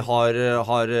nummer 9 har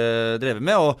drevet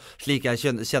med, og slik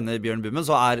jeg kjenner Bjørn Bummen,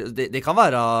 så det kan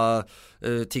være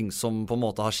ting som på en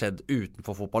måte har skjedd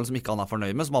utenfor fotballen som ikke han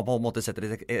fornøyd med, som han på en måte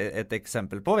setter et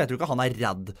eksempel på. Jeg tror ikke han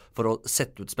redd for å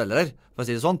sette ut spillere, for å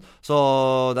si det sånn. Så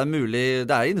det mulig,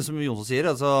 det inne som Jonsson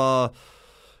sier, altså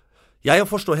jeg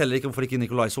forstår heller ikke hvorfor ikke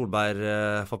Nikolai Solberg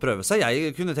får prøve seg.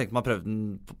 Jeg kunne tenkt meg å prøve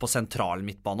den på sentral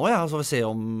midtbane også, så vi se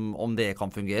om det kan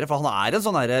fungere. For han en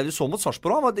sånn her, du så mot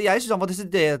Sarpsborg, jeg synes han var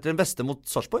desidert den beste mot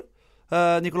Sarpsborg.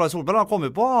 Nikolai Solberg, han kom jo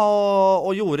på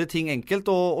og gjorde ting enkelt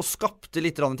og skapte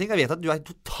litt ting. Jeg vet at du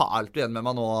totalt uenig med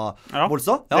meg nå,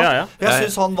 Bolstad. Ja. Jeg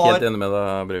synes han var... Helt enig med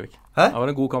deg, Breivik. Det var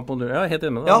en god kamp mot Null. Helt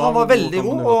enig med deg. Ja, han var veldig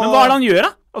god. Men hva det han gjør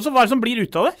da? Altså, hva det som blir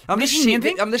ut av det? Ja,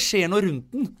 men det skjer noe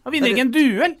rundt den. Han vinner ikke en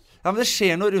duell. Ja, men det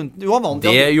skjer noe rundt den. Jo, han vant.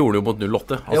 Det gjorde jo mot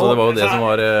 08. Altså, det var jo det som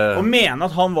var... Å mene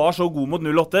at han var så god mot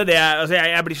 08, altså,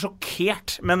 jeg blir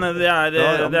sjokkert, men det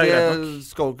greit nok. Det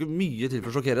skal jo ikke mye til for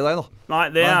å sjokkere deg da. Nei,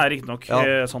 det riktig nok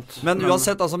sant. Men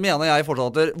uansett, altså, mener jeg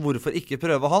fortsatt at hvorfor ikke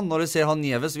prøve han, når du ser han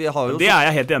Nieves, vi har jo... Det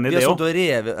jeg helt enig I det også. Vi har sånt å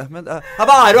reve... Men,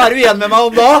 hva du igjen med meg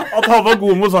om da? At han var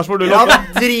god mot Sarpsborg 08. Ja,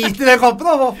 men drit I den kampen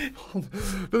da.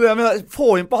 Men,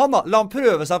 få inn på han da. La han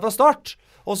prøve seg fra start.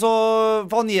 Og så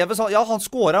Van Nieves, ja, han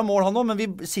skåret mål han også, men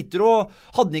vi sitter og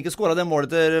hadde han ikke skåret det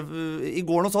målet I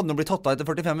går nå, så hadde han blitt tatt av etter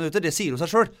 45 minutter, det sier jo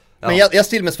seg selv. Ja. Men jag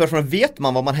stiller med spørsmål, vet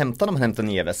man vad man hämtar när man hämtar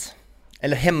Nieves?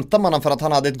 Eller hämtar man han för att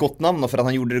han hade ett gott namn och för att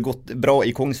han gjorde det bra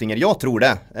I Kongsvinger? Jag tror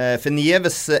det. För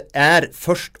Nieves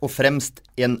först och främst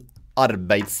en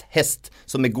arbeidshest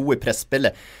som god I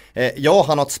presspillet. Ja,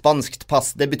 han har ett spanskt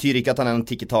pass. Det betyder inte att han en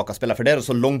tiki-taka-spelare, för det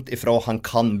så långt ifrån han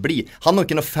kan bli. Han har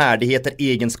inte några färdigheter,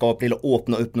 egenskaper eller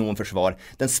öppna upp någon försvar.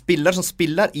 Den spelare som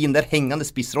spelar I den där hängande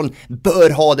spissrollen bör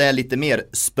ha det lite mer,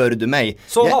 spör du mig.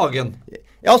 Så Hagen.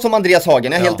 Ja, som Andreas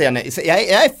Hagen, jag helt enig.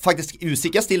 Jag faktiskt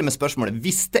usikker, jag stiller med spørsmålet.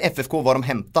 Visste FFK vad de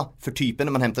hämtade för typen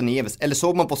när man hämtade Nieves? Eller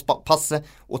såg man på passet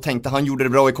och tänkte han gjorde det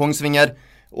bra I Kongsvinger?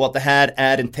 Och att det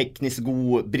här en tekniskt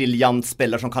god, briljant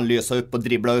spelare som kan lösa upp och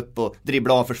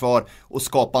dribbla av försvar och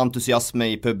skapa entusiasm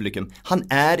I publikum. Han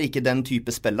inte den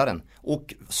typen spelaren.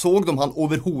 Och såg de han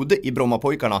överhodet I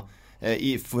Brommapojkarna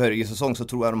I förra säsong, så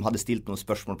tror jag de hade stilt några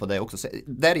spørsmål på det också. Så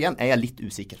där igen jag lite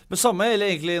usikker. Men samme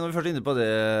egentlig, når vi først inne på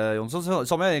det, Jonsson,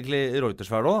 samme egentlig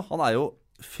Reutersvärd også. Han jo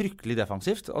fryktelig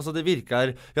defensivt. Altså det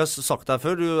virker, jeg har sagt det her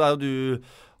før, du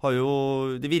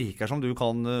det virker som du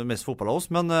kan mest fotball av oss,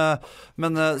 men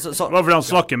Hva fordi han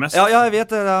snakker mest? Ja, jeg vet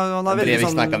det. Han veldig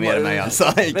sånn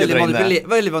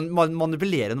veldig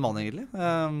manipulerende mann, egentlig.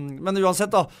 Men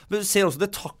uansett, da. Du ser også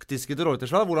det taktiske til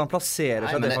Reuters, hvordan han plasserer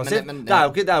seg defensivt. Det er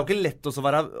jo ikke lett å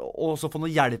få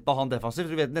noe hjelp av han defensivt.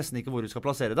 Du vet nesten ikke hvor du skal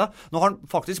plassere det. Nå har han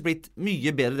faktisk blitt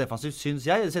mye bedre defensivt, syns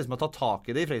jeg. Det ser ut som han har tatt tak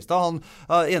i det i Freistad. Han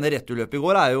ene returløpet i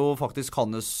går er jo faktisk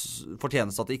hans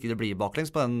fortjeneste at det ikke blir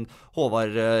baklengs på den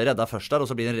Håvard redda først der, og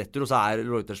så blir det en retur, og så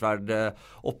Reutersverd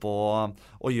oppe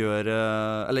og gjør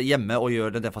eller hjemme og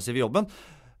gjør den defensive jobben.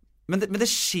 Men det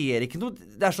skjer ikke noe.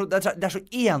 Det er så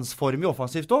ensformig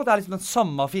offensivt også. Det liksom den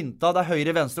samme finta. Det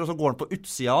høyre-venstre, og så går han på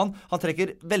utsida av han. Han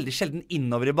trekker veldig sjelden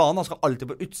innover i banen. Han skal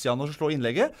alltid på utsida og slå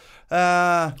innlegget.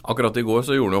 Akkurat i går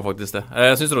så gjorde han jo faktisk det.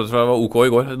 Jeg synes Rødesfjord var ok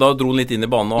i går. Da dro han litt inn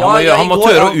i banen. Og han må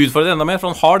tørre å utfordre enda mer, for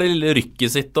han har det lille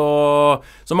rykket sitt, og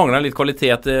så mangler han litt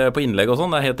kvalitet på innlegg og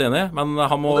sånn. Det er jeg helt enig i. Men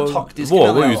han må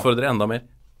våge å utfordre enda mer.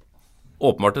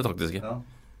 Åpenbart det taktiske. Ja.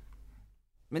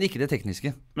 Men ikke det tekniske.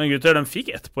 Men gutter, de fikk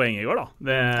 1 poeng i går da.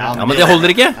 Men det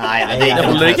holder ikke. Nei, det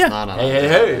holder ikke.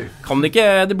 Kan det ikke,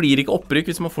 det blir ikke opprykk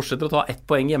hvis man fortsetter å ta 1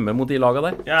 poeng hjemme mot de laga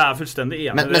der. Jeg fullstendig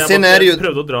enig. Men sen är det ju,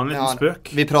 prøvde å dra en liten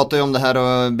spøk. Vi pratar ju om det här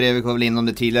och Brevik var väl innom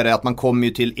det tidigare, att man kommer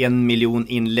ju till 1 miljon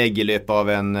inlägg i løpet av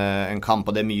en kamp,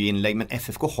 och det är mycket inlägg, men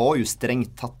FFK har ju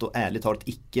strängt tatt och ärligt talat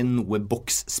inte några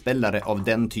boxspelare av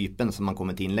den typen som man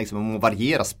kommer till inlägg, så man må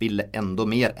variera spillet ändå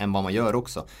mer än vad man gör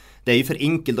också. Det är ju för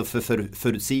enkelt och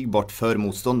förutsägbart för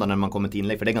motståndaren när man kommer till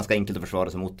inlägg, för det är ganska enkelt att försvara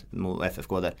sig mot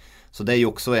FFK där. Så det är ju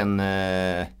också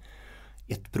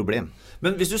ett problem.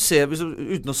 Men hvis du ser,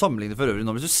 uten å sammenligne for øvrig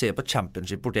nå, hvis du ser på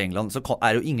Championship bort i England, så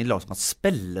er det jo ingen lag som kan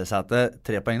spille seg til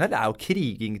 3 poeng der. Det er jo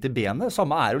kriging til benet.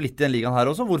 Samme er jo litt i den ligaen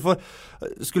her også. Hvorfor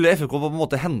skulle FFK på en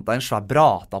måte hente en svær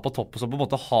brata på topp, og så på en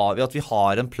måte har vi at vi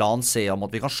har en plan C om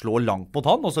at vi kan slå langt mot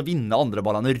han, og så vinne andre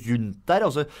ballene rundt der,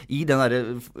 altså i den der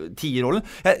 10-rollen.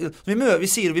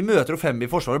 Vi sier vi møter jo 5 i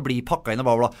forsvaret, blir pakka inn og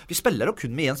bla bla. Vi spiller jo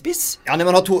kun med en spiss. Ja, när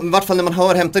man har i hvert fall när man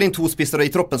har hämtat in 2 spissare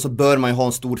i troppen, så bör man ju ha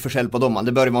en stor forskjell på dem.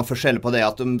 Det bör ju vara en forskjell på det,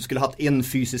 att de skulle hatt en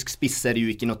fysisk spiss är det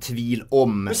ju inte något tvil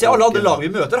om. Men se, alla andra lag vi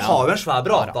möter har ju en svær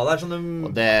brata der, som de,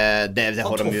 og det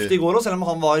har de ju. Toft i går, og selv om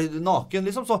han var naken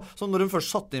liksom, så når de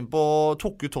først satt inn på,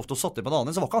 tok ut Toft og satt inn på en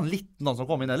annen, så var ikke han liten han som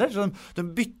kom inn heller, så de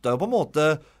bytta jo på en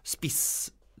måte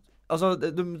spiss. Altså,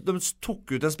 de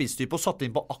tok ut en spisstype og satt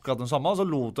inn på akkurat den samme, og så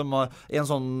lot de en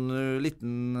sånn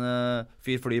liten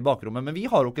fyr fly i bakrommet. Men vi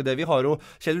har jo ikke det. Vi har jo,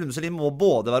 Kjell Lundeselin må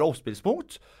både være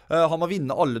oppspillspunkt, han må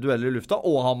vinne alle dueller i lufta,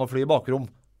 og han må fly i bakrom.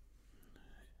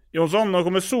 Jonsson, nå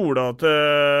kommer Sola til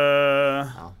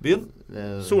byen.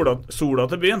 Sola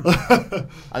til byen.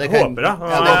 Ja, det håper jeg.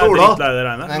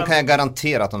 Den kan jeg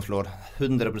garantere at han slår.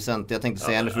 100%. Jag tänkte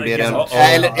säga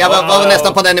eller jag var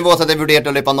nästan på den nivån så att jag vurderade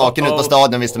att löpa naken ut på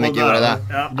stadion visst de inte gjorde det.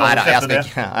 Nej, jag ska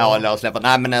inte släppa.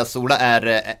 Nej, men Sola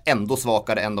är ändå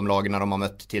svagare än de lagen de har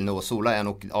mött till nu. Sola är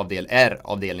nog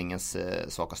avdelningens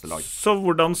svagaste lag. Så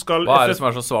hvordan skal Vad är det som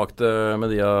är så svagt med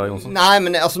Dia Jonsson? Nej,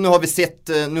 men alltså nu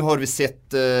har vi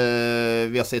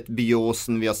sett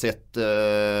Biosen, vi har sett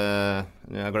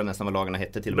jag glömmer nästan vad lagarna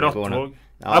hette till Brattvåg.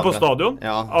 Ja, på stadion.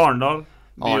 Ja. Arndal.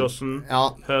 Biosen,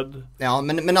 Hødd. Ja,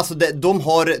 men alltså det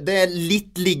är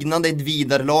lite liknande ett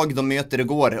vidare lag de möter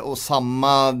igår och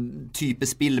samma typ av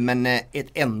spill, men ett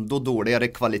ändå dåligare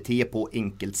kvalitet på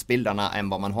enkeltspelarna än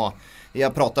vad man har.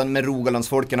 Jag pratade med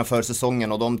Rogalandsfolkarna för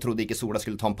säsongen och de trodde inte Sola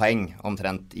skulle ta en poäng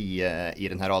omtrent i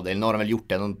den här avdelningen. Nu har de väl gjort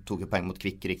det. De tog ju poäng mot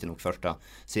Kvick riktigt nog första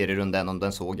serierundan,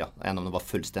 den såg jag. En av dem var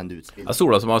fullständigt utspill. Ja,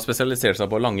 Sola som har specialiserat sig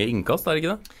på långa inkast, är det inte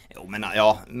det? Jo, men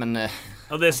ja,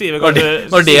 det säger vi kanske.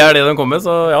 När det är det de kommer, så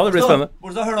ja, det blir spännande.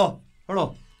 Hör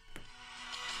då.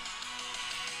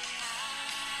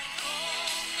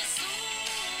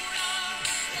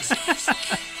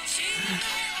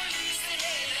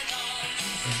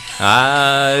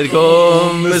 Här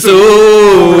kommer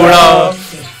Sola.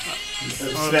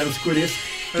 Svensk korist.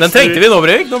 Den tänkte vi nå,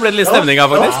 Brygg. Nå ble det litt stemning her,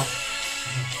 faktisk.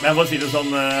 Men for å si det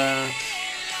sånn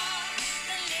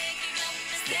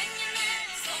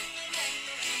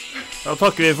Da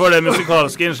takker vi for det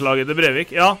musikalske innslaget til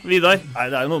Brevik. Ja, Vidar. Nei,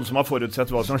 det er jo noen som har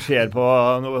forutsett hva som skjer på.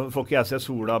 Nå får ikke jeg se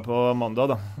Sola på mandag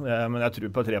da, men jeg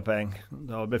tror på 3 poeng.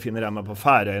 Da befinner jeg meg på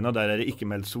Færøyene, og der er det ikke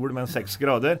meldt sol, men 6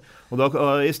 grader. Og da,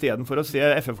 i stedet for å se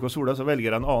FFK Sola, så velger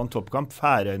jeg en annen toppkamp,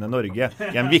 Færøyene-Norge,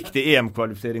 i en viktig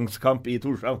EM-kvalifiseringskamp i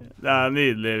Torshavn. Det er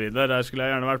nydelig, Vidar. Der skulle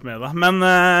jeg gjerne vært med da. Men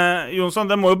Jonsson,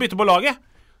 det må jo bytte på laget.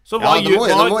 Så ja, de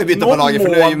må ju byta på laget, för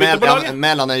nu är ju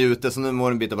Mellan är ute, så nu må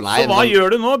de byta på laget. Så vad gör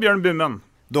du nå, Bjørn Bummen?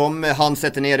 Han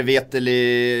sätter ner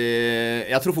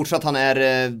Veteli. Jag tror fortsatt han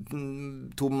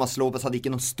Thomas Lopez hade inte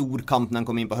någon stor kamp när han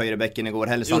kom in på högerbecken igår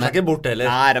heller. Så han inte bort heller.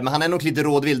 Nej, men han är nog lite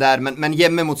rådvill där. Men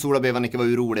Hjemme mot Sola behöver han inte vara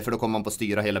orolig, för då kommer han på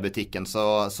styra hela butiken.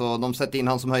 Så de sätter in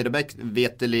han som högerbeck.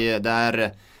 Veteli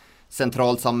där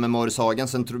centralt sammen med Marius Hagen.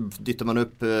 Sen dytter man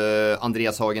upp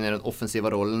Andreas Hagen i den offensiva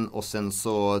rollen. Och sen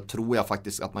så tror jag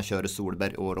faktiskt att man kör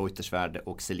Solberg och Reutersvärd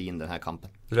och Selin den här kampen.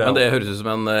 Men det høres ut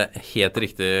som en helt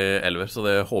riktig elver, så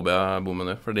det håper jeg bommen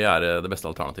gjør, for det det beste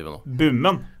alternativet nå.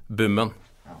 Bummen.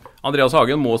 Andreas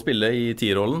Hagen må spille i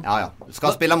 10-rollen. Ja.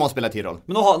 Skal spille, må spille i 10-rollen.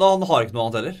 Men han har ikke noe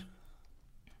annet heller.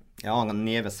 Ja,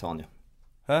 Neves har han jo.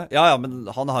 Ja, men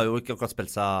han har jo ikke akkurat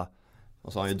spilt seg.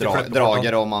 Och så har han ju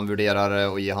dragare om man vurderar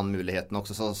att ge han möjligheten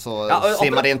också. Så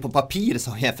ser man det på papir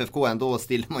så i FFK ändå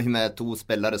stiller man ju med 2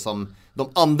 spelare som de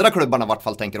andra klubbarna i vart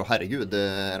fall tänker, herregud,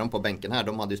 är de på bänken här?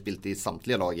 De hade ju spelat i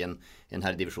samtliga lag i en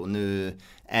här division. Nu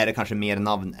är det kanske mer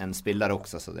navn än spelare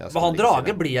också. Så det men han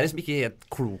Drage blir jeg liksom ikke helt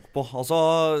klok på. Altså...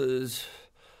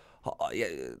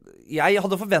 Jeg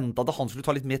hadde forventet at han skulle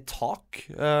ta litt mer tak,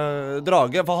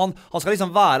 Drage, for han skal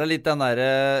liksom være litt den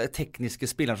der tekniske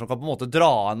spilleren som kan på en måte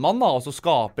dra en mann da, og så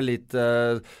skape litt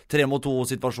 3-mot-2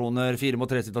 situasjoner,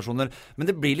 4-mot-3 situasjoner,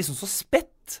 men det blir liksom så spett.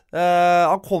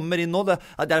 Han kommer inn nå, det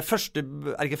ikke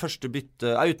første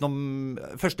bytte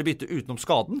første bytte utenom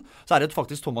skaden, så det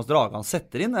faktisk Thomas Drage han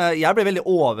setter inn. Jeg ble veldig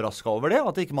overrasket over det,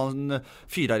 at ikke man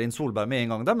fyrer inn Solberg med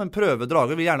en gang der, men prøve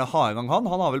Drage vil gjerne ha en gang han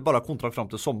har vel bare kontrakt frem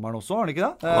til sommeren også, har han ikke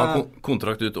det? Han har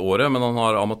kontrakt ut året, men han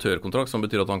har amatørkontrakt, som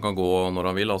betyr at han kan gå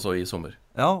når han vil, altså i sommer.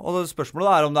 Ja, og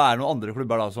spørsmålet om det noen andre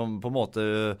klubber da, som på en måte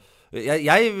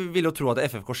jeg vil jo tro at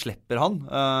FFK slipper han,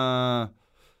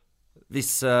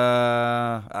 hvis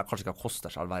kanskje ikke han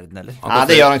koster seg all verden heller. Ja,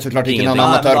 det gjør han så klart ikke noen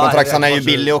amatørkontrakt, han jo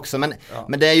billig også,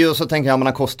 men det jo så tenker jeg,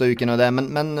 han koster jo ikke noe det,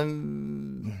 men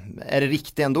det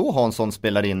riktig ändå å ha en sånn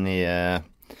spiller inn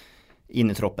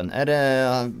i troppen?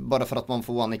 Det bara för att man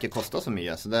får han inte kosta så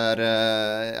mycket? Så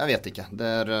jag vet inte.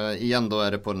 Igen då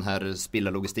det på den här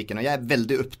spillerlogistiken. Och jag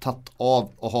väldigt upptatt av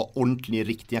att ha ordentligt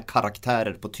riktiga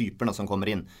karaktärer på typerna som kommer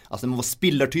in. Alltså det må vara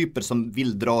spillertyper som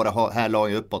vill dra det här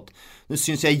laget uppåt. Nu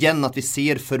syns jag igen att vi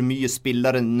ser för mycket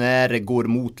spillare när det går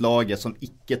mot laget som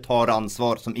inte tar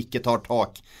ansvar, som inte tar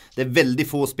tak. Det väldigt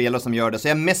få spelare som gör det. Så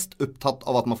jag mest upptatt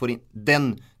av att man får in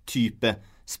den typen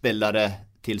spelare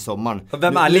till sommaren.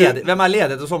 Vem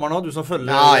ledig till sommaren då? Du som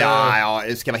följer... Ja,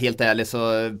 jag ska vara helt ärlig så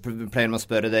plejer man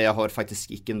spöra det. Jag har faktiskt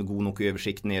inte en god nog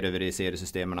översikt ner över i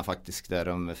seriesystemen faktiskt där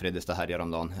om Fredrikstad här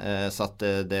om dagen. Så att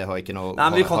det har inte något...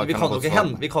 Nej,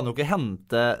 vi kan ju inte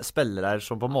hämta spelare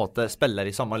som på en måte spelar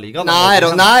i samma liga.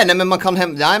 Nej, men man kan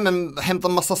hämta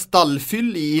en massa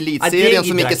stallfyll i elitserien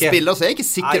som inte spelar, så jag är inte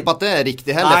säker på att det är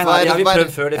riktigt heller. Nej, vi prövar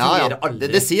för det fungerar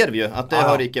aldrig. Det ser vi ju att det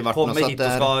har inte varit något. Kommer hit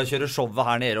och ska köra show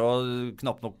här nere och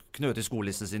knappt nog knöt i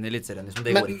skolisten sin i elitserien liksom,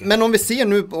 det går inte. Men om vi ser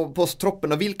nu på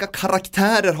troppen, och vilka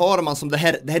karaktärer har man som det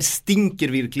här stinker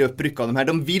virkelig uppryck av de här,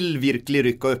 de vill virkelig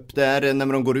rycka upp, det är när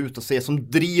de går ut och ser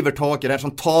som driver taket här,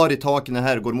 som tar i taken det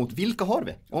här går mot, vilka har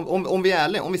vi? Om vi är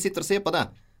ärliga, om vi sitter och ser på det.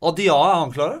 Adia, är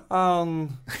han klar?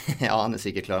 Ja, han är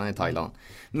säkert klar, han är i Thailand.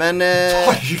 Men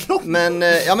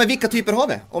vilka typer har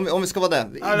vi? Om vi ska vara det.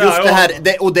 Just det här,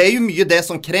 och det är ju mycket det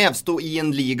som krävs då i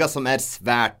en liga som är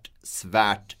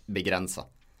svært begrenset.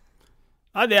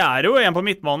 Nei, det jo en på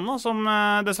midtbanen da, som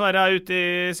dessverre ute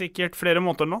i sikkert flere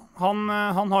måneder nå.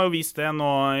 Han har jo vist det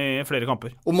nå i flere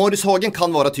kamper. Och Marius Hagen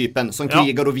kan vara typen som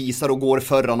krigar och visar och går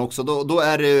förran också. Då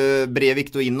är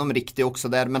Brevik då inom riktigt också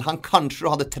där. Men han kanske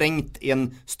hade trängt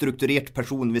en strukturert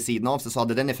person vid sidan av sig, så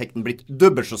hade den effekten blivit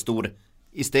dubbelt så stor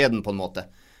i steden på en måte.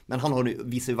 Men han har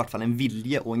visat i hvert fall en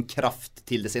vilje och en kraft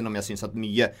till det, sen om jag syns att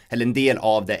mycket, eller en del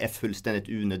av det är fullständigt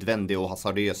unödvändigt och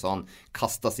hasardöst, och han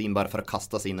kastas in bara för att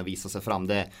kastas in och visa sig fram.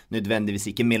 Det är nödvändigtvis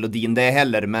inte melodin det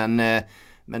heller, men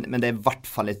det är i vart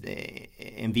fall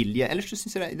en vilja. Eller så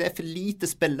syns jag det är för lite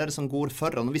spelare som går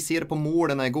förran, och vi ser det på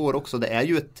målen igår också. Det är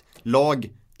ju ett lag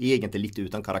egentligen lite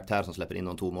utan karaktär som släpper in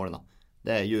de 2 målen.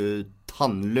 Det är ju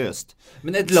tannlöst.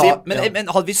 Men ett lag, men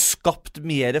hade vi skapt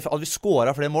mer, hade vi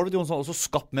skårat fler mål, Jonsson, och så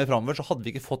skapt mer framover, så hade vi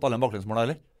inte fått alla baklengsmål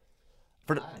eller?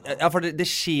 For det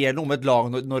sker noe med et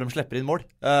lag når de slipper inn mål.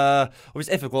 Og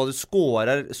hvis FFK hadde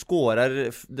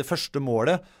skårer det første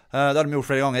målet, det har de gjort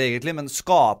flere ganger egentlig, men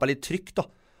skaper litt trykk da,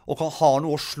 og kan ha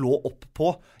noe å slå opp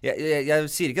på. Jeg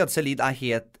sier ikke at Selid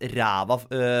helt ræva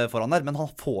foran der, men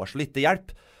han får så lite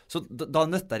hjelp. Så da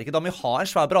nøtter det ikke. Da må vi ha en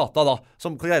svær brata da,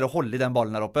 som greier å holde i den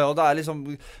ballen her oppe. Og det liksom,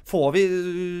 får vi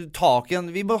tak i en,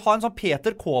 vi må ha en sånn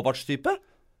Peter Kovacs-type.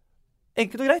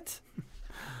 Enkelt og greit.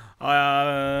 Ja,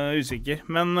 jeg usikker.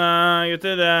 Men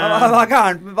gutter, det... Hva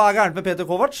er gærent med Peter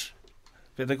Kovacs?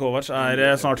 Peter Kovac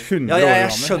snart 100 år gammel. Ja,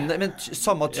 jeg skjønner, men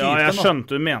samme typen Ja, jeg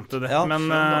skjønte du mente det, ja, men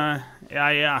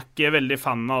jeg ikke veldig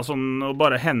fan av sånn å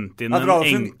bare hente inn en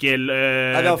enkel,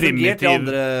 det har fungert i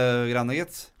andre greiene,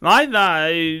 gitt. Nei,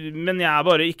 men jeg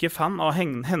bare ikke fan av å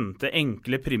hente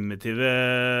enkle, primitive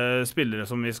spillere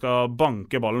som vi skal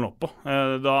banke ballen opp på.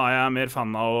 Da jeg mer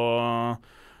fan av å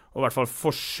i hvert fall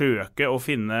forsøke å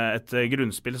finne et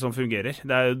grunnspill som fungerer.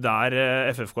 Det jo der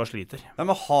FFK sliter. Ja,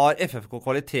 men har FFK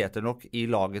kvaliteter nok i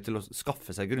laget til å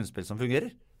skaffe seg grunnspill som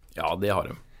fungerer? Ja, det har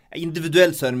de.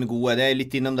 Individuellt så de gode. Det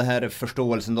litt innom det her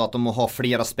forståelsen då, att de må ha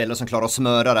flera spelare som klarar att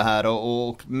smöra det här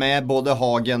och med både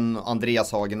Hagen,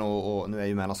 Andreas Hagen och nu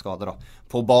ju mellan skador då.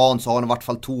 På ban så har de i hvert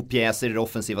fall 2 pjäser i det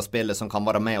offensiva spelet som kan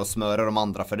vara med och smöra de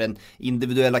andra, för den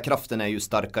individuella kraften ju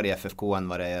starkare i FFK än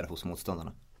vad det hos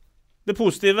motståndarna. Det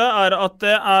positive at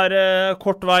det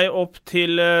kort vei opp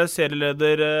til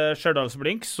serieleder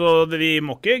Stjørdalsblink, så vi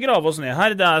må ikke grave oss ned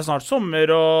her. Det snart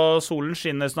sommer, og solen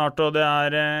skinner snart, og det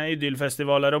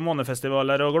idyllfestivaler og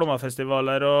månefestivaler og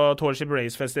glommafestivaler og Torship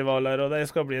Race-festivaler, og det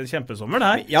skal bli en kjempesommer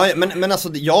det her. Ja, men alltså,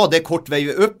 ja, det kort vei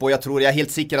upp, og jeg tror jeg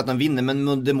helt sikker at de vinner,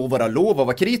 men det må være lov å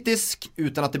være kritisk,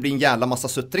 uten at det blir en jævla massa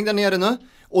suttring der nede nå.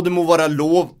 Och det må vara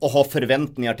lov att ha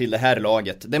förväntningar till det här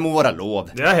laget. Det må vara lov.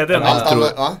 Det helt enig.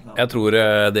 Jeg tror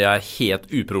det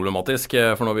helt uproblematisk,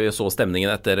 for når vi så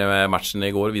stemningen etter matchen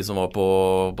i går, vi som var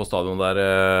på stadion der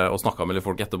og snakket med litt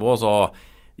folk etterpå, så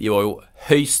de var jo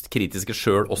høyst kritiske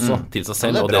selv også til seg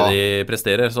selv og det de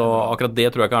presterer, så akkurat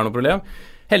det tror jeg ikke noe problem.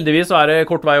 Heldigvis så det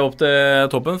kort vei opp til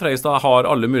toppen. Fredrikstad har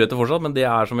alle muligheter fortsatt, men det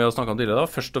som vi har snakket om tidligere da,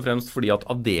 først og fremst fordi at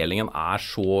avdelingen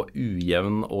så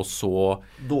ujevn og så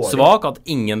svak at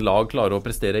ingen lag klarer å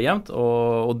prestere jevnt,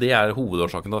 og det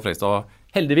hovedårsaken til at Fredrikstad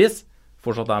heldigvis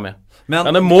fortsatt med. Men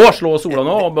det må slå Sola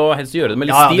nå, og helst gjøre det med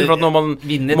litt stil, for at når man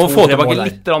må få tilbake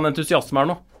litt entusiasme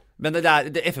her nå. Men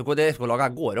det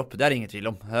FFK-laget går opp, det ingen tvil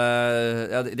om.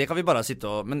 Det kan vi bare sitte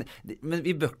og... Men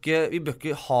vi bør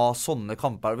ikke ha sånne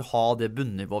kamper, vi har det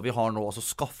bunnivået vi har nå, altså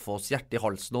skaffe oss hjerte i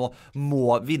halsen og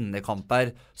må vinne kamper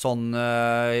sånn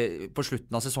på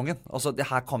slutten av sesongen. Altså, det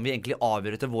her kan vi egentlig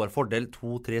avgjøre til vår fordel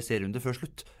 2-3 serierunder før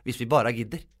slutt, hvis vi bare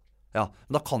gidder. Ja,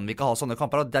 men da kan vi ikke ha sånne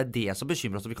kamper. Det det som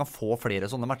bekymrer oss, at vi kan få flere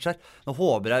sånne matcher. Nå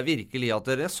håper jeg virkelig at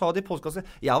dere sa det i podkasten.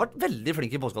 Jeg har vært veldig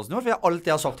flink i podkasten i år, for alt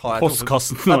jeg har sagt har jeg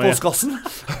Postkassen. Nei, postkassen.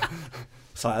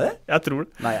 Sa jeg det? Jeg tror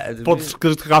det. Nei,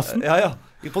 Postkassen. Ja,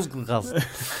 i postkassen.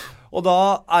 Og da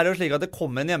det jo slik at det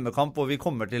kommer en hjemmekamp hvor vi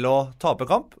kommer til å tape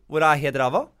kamp, hvor jeg helt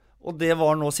ræva. Og det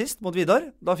var nå sist mot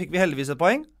Vidar. Da fikk vi heldigvis et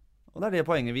poeng. Og det det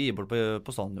poenget vi gir bort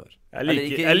på standen i år.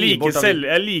 Jeg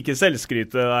liker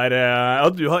selvskrytet der.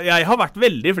 Jeg har vært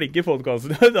veldig flink i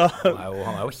podcasten.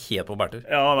 Han jo helt på bærtur.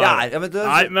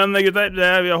 Nei, men gutter,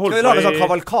 vi har holdt på i... Skal vi lage sånn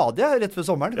kavalkade rett før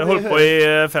sommeren? Vi har holdt på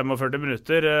i 45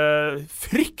 minutter.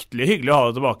 Fryktelig hyggelig å ha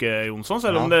deg tilbake, Jonsson,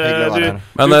 selv om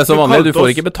Men som vanlig, du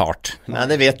får ikke betalt. Nei,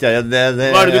 det vet jeg.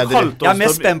 Hva det du kalte oss? Jeg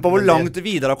mest spent på hvor langt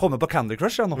videre har kommet på Candy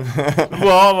Crush nå.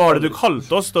 Hva var det du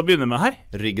kalte oss til å begynne med her?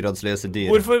 Ryggradsløse dyr.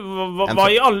 Hvorfor?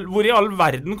 Hvor i all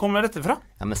verden kommer dette fra?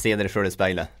 Ja, men se dere selv i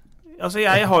speilet. Altså,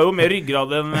 jeg har jo mer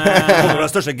ryggrad enn den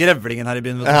største grevlingen her i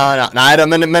byen.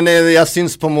 Nei, men jeg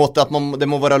synes på en måte at det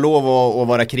må være lov å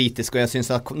være kritisk, og jeg synes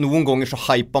at noen ganger så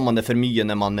hyper man det for mye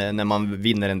når man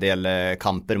vinner en del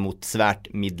kamper mot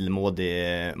svært middelmådig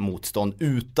motstånd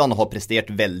uten å ha prestert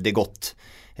veldig godt.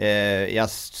 Jeg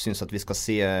synes at vi skal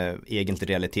se egentlig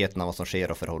realiteten av hva som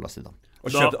skjer og forholde seg til dem. Og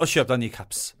kjøp deg en ny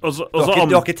caps. Du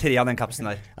har ikke 3 av den capsen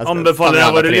der. Anbefaler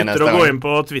jeg våre lyttere å gå inn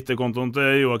på Twitter-kontoen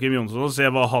til Joacim Jonsson og se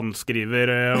hva han skriver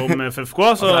om FFK.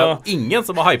 Så det jo ingen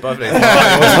som har hypet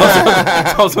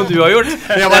Fredrikstad sånn som du har gjort.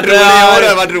 Det har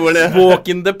vært rolig. Walk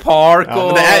in the park.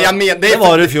 Ja, det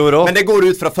var det i fjor også. Men det går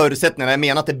ut fra forutsetningene. Jeg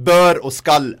mener at det bør og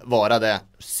skal være det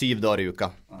 7 dager i uka.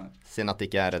 Siden at det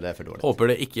ikke det for dårlig. Håper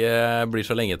det ikke blir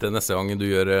så lenge til neste gang du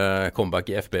gjør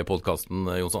comeback i FB-podcasten,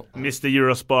 Jonsson. Mr.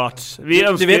 Eurospot. Du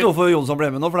vet hvorfor Jonsson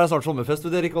ble med nå, for det snart sommerfest,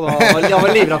 du, Erik, og da jeg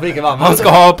var livredd for ikke å være med. Han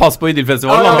skal ha pass på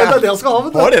Idyllfestivalen. Ja, det det han skal ha,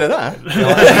 vet du. Har dere det?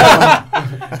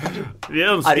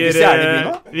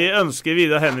 Vi ønsker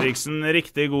Vidar Henriksen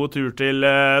riktig god tur til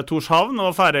Torshavn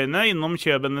og Færøyene, innom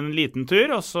Kjøben en liten tur,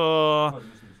 og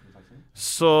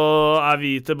så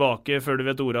vi tilbake før du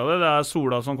vet ordet av det. Det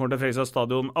Sola som kommer til Fredrikstad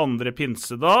stadion 2.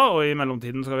 pinsedag, og i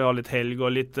mellomtiden skal vi ha litt helg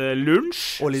og litt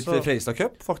lunsj. Og litt Fredrikstad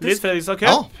Cup, faktisk. Litt Fredrikstad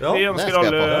Cup. Ja, vi ønsker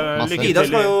alle lykke til. Vidar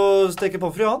skal jo steke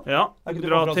pommes frites, han. Ja,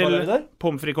 dra til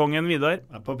pommes frites-kongen Vidar.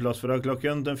 På plass fra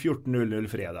klokken den 14.00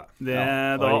 fredag.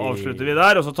 Da avslutter vi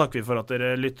der, og så takker vi for at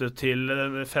dere lyttet til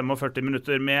 45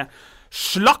 minutter med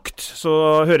slakt.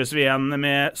 Så høres vi igjen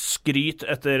med skryt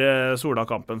etter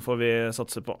Sola-kampen, får vi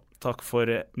satse på. Takk for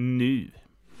nu.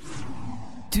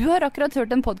 Du har akkurat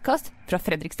hørt en podcast fra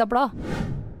Fredrikstad Blad.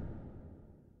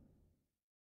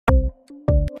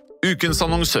 Ukens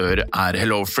annonsør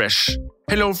HelloFresh.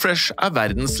 HelloFresh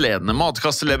verdens ledende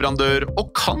matkasteleverandør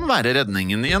og kan være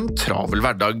redningen I en travel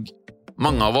hverdag.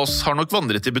 Mange av oss har nok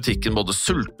vandret I butikken både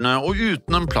sultne og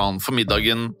uten en plan for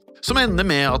middagen, som ender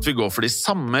med at vi går for de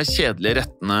samme kjedelige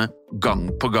rettene gang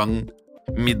på gang.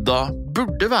 Middag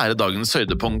burde være dagens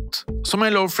høydepunkt. Som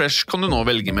HelloFresh kan du nå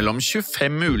velge mellom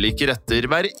 25 ulike retter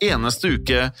hver eneste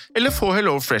uke, eller få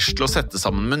HelloFresh til å sette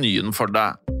sammen menyen for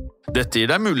deg. Dette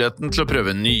gir deg muligheten til å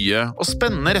prøve nye og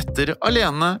spennende retter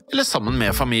alene eller sammen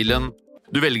med familien.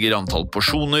 Du velger antall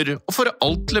porsjoner og får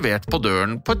alt levert på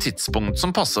døren på et tidspunkt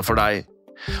som passer for deg.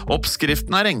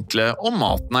 Oppskriftene enkle og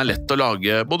maten lett å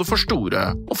lage både for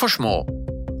store og for små.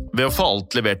 Ved å få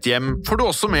alt levert hjem får du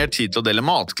også mer tid til å dele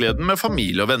matgleden med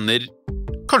familie og venner.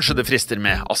 Kanskje det frister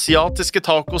med asiatiske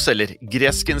tacos eller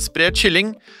greskinspirert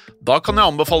kylling? Da kan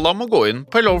jeg anbefale deg om å gå inn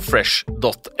på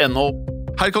hellofresh.no.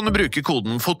 Her kan du bruke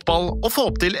koden fotball og få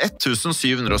opp til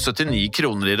 1779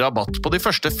 kroner I rabatt på de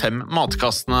første 5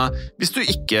 matkastene hvis du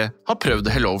ikke har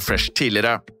prøvd HelloFresh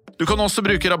tidligere. Du kan også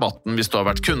bruke rabatten hvis du har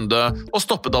vært kunde og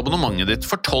stoppet abonnementet ditt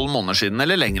for 12 måneder siden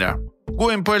eller lengre.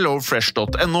 Gå inn på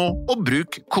hellofresh.no og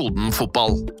bruk koden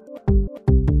fotball.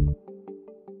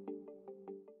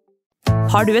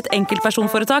 Har du et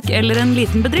enkeltpersonforetak eller en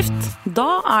liten bedrift?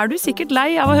 Da du sikkert lei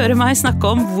av å høre meg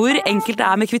snakke om hvor enkelt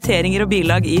det med kvitteringer og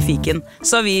bilag I fiken,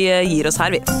 så vi gir oss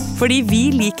her, vi. Fordi vi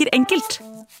liker enkelt.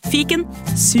 Fiken,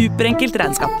 superenkelt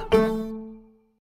regnskap.